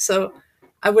 So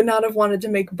I would not have wanted to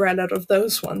make bread out of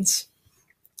those ones.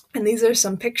 And these are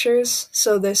some pictures.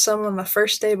 So there's some on the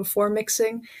first day before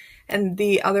mixing, and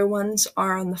the other ones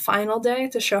are on the final day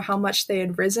to show how much they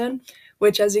had risen,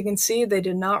 which, as you can see, they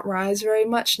did not rise very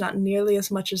much, not nearly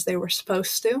as much as they were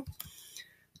supposed to.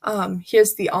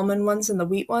 Here's the almond ones and the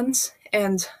wheat ones.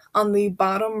 And on the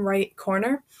bottom right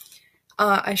corner,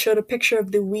 I showed a picture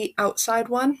of the wheat outside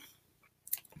one,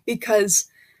 because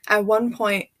at one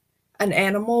point an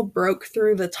animal broke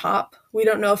through the top. We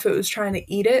don't know if it was trying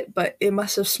to eat it, but it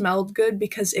must have smelled good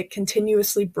because it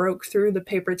continuously broke through the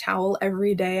paper towel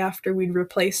every day after we'd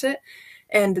replace it.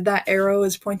 And that arrow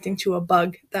is pointing to a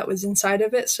bug that was inside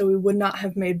of it, so we would not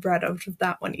have made bread out of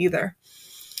that one either.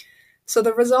 So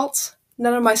the results,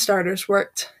 none of my starters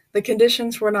worked. The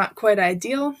conditions were not quite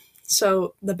ideal,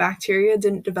 so the bacteria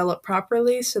didn't develop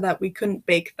properly so that we couldn't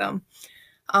bake them.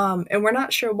 And we're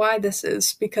not sure why this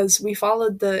is, because we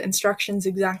followed the instructions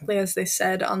exactly as they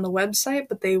said on the website,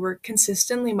 but they were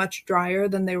consistently much drier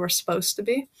than they were supposed to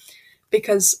be.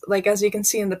 Because, like, as you can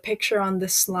see in the picture on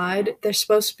this slide, they're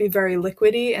supposed to be very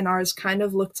liquidy, and ours kind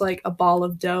of looked like a ball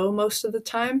of dough most of the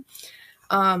time.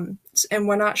 And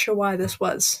we're not sure why this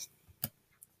was.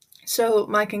 So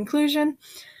my conclusion,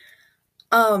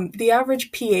 the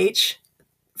average pH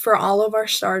for all of our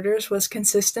starters was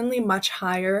consistently much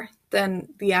higher than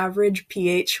the average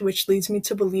pH, which leads me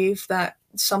to believe that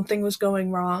something was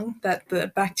going wrong, that the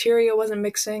bacteria wasn't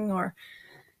mixing, or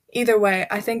either way,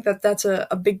 I think that that's a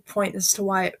big point as to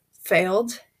why it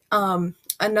failed.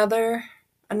 Another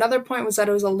point was that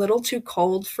it was a little too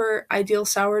cold for ideal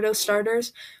sourdough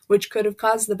starters, which could have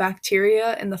caused the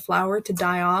bacteria in the flour to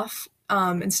die off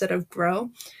instead of grow,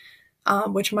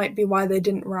 which might be why they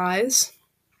didn't rise.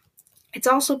 It's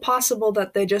also possible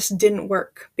that they just didn't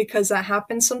work, because that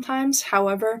happens sometimes.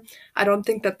 However, I don't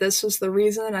think that this was the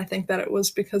reason. I think that it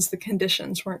was because the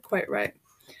conditions weren't quite right.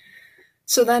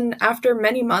 So then, after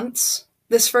many months,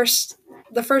 the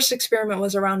first experiment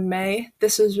was around May.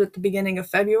 This was at the beginning of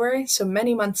February. So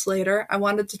many months later, I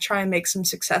wanted to try and make some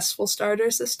successful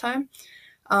starters this time.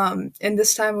 And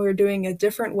this time we were doing a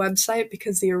different website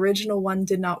because the original one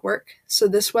did not work. So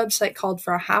this website called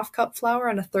for a 1/2 cup flour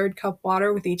and a 1/3 cup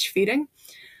water with each feeding.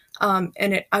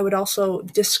 I would also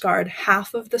discard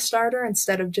half of the starter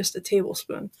instead of just a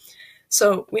tablespoon.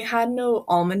 So we had no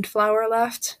almond flour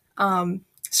left.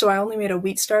 So I only made a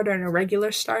wheat starter and a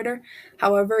regular starter.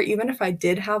 However, even if I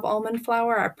did have almond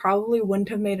flour, I probably wouldn't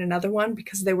have made another one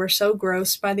because they were so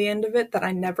gross by the end of it that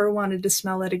I never wanted to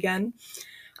smell it again.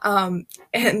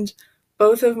 And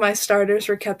both of my starters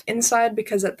were kept inside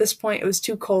because at this point it was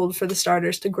too cold for the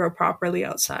starters to grow properly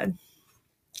outside.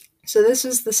 So this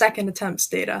is the second attempt's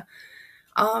data.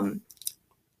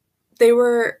 They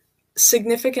were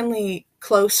significantly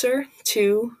closer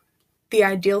to the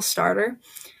ideal starter.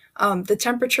 The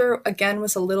temperature, again,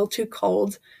 was a little too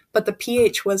cold, but the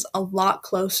pH was a lot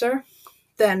closer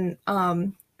than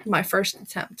my first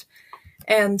attempt.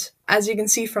 And as you can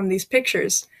see from these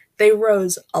pictures, they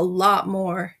rose a lot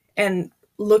more and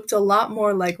looked a lot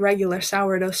more like regular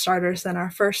sourdough starters than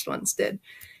our first ones did.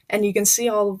 And you can see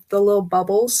all the little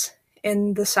bubbles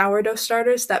in the sourdough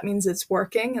starters. That means it's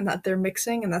working and that they're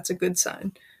mixing, and that's a good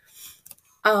sign.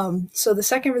 So the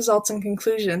second results in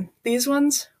conclusion, these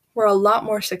ones were a lot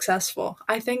more successful.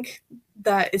 I think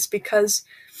that it's because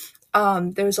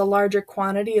there was a larger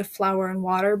quantity of flour and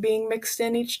water being mixed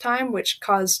in each time, which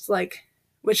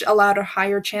allowed a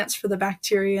higher chance for the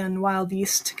bacteria and wild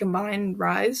yeast to combine and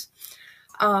rise.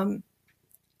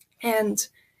 And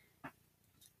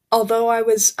although I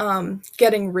was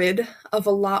getting rid of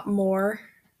a lot more,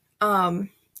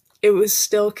 it was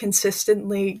still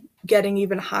consistently getting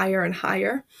even higher and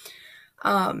higher.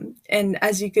 And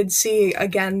as you could see,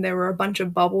 again, there were a bunch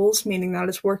of bubbles, meaning that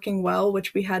it's working well,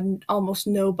 which we had almost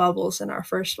no bubbles in our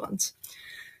first ones.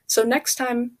 So next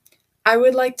time, I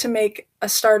would like to make a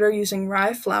starter using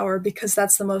rye flour because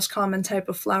that's the most common type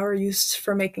of flour used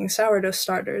for making sourdough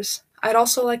starters. I'd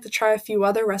also like to try a few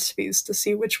other recipes to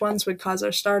see which ones would cause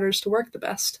our starters to work the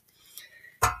best.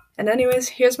 And anyways,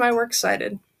 here's my works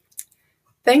cited.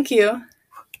 Thank you.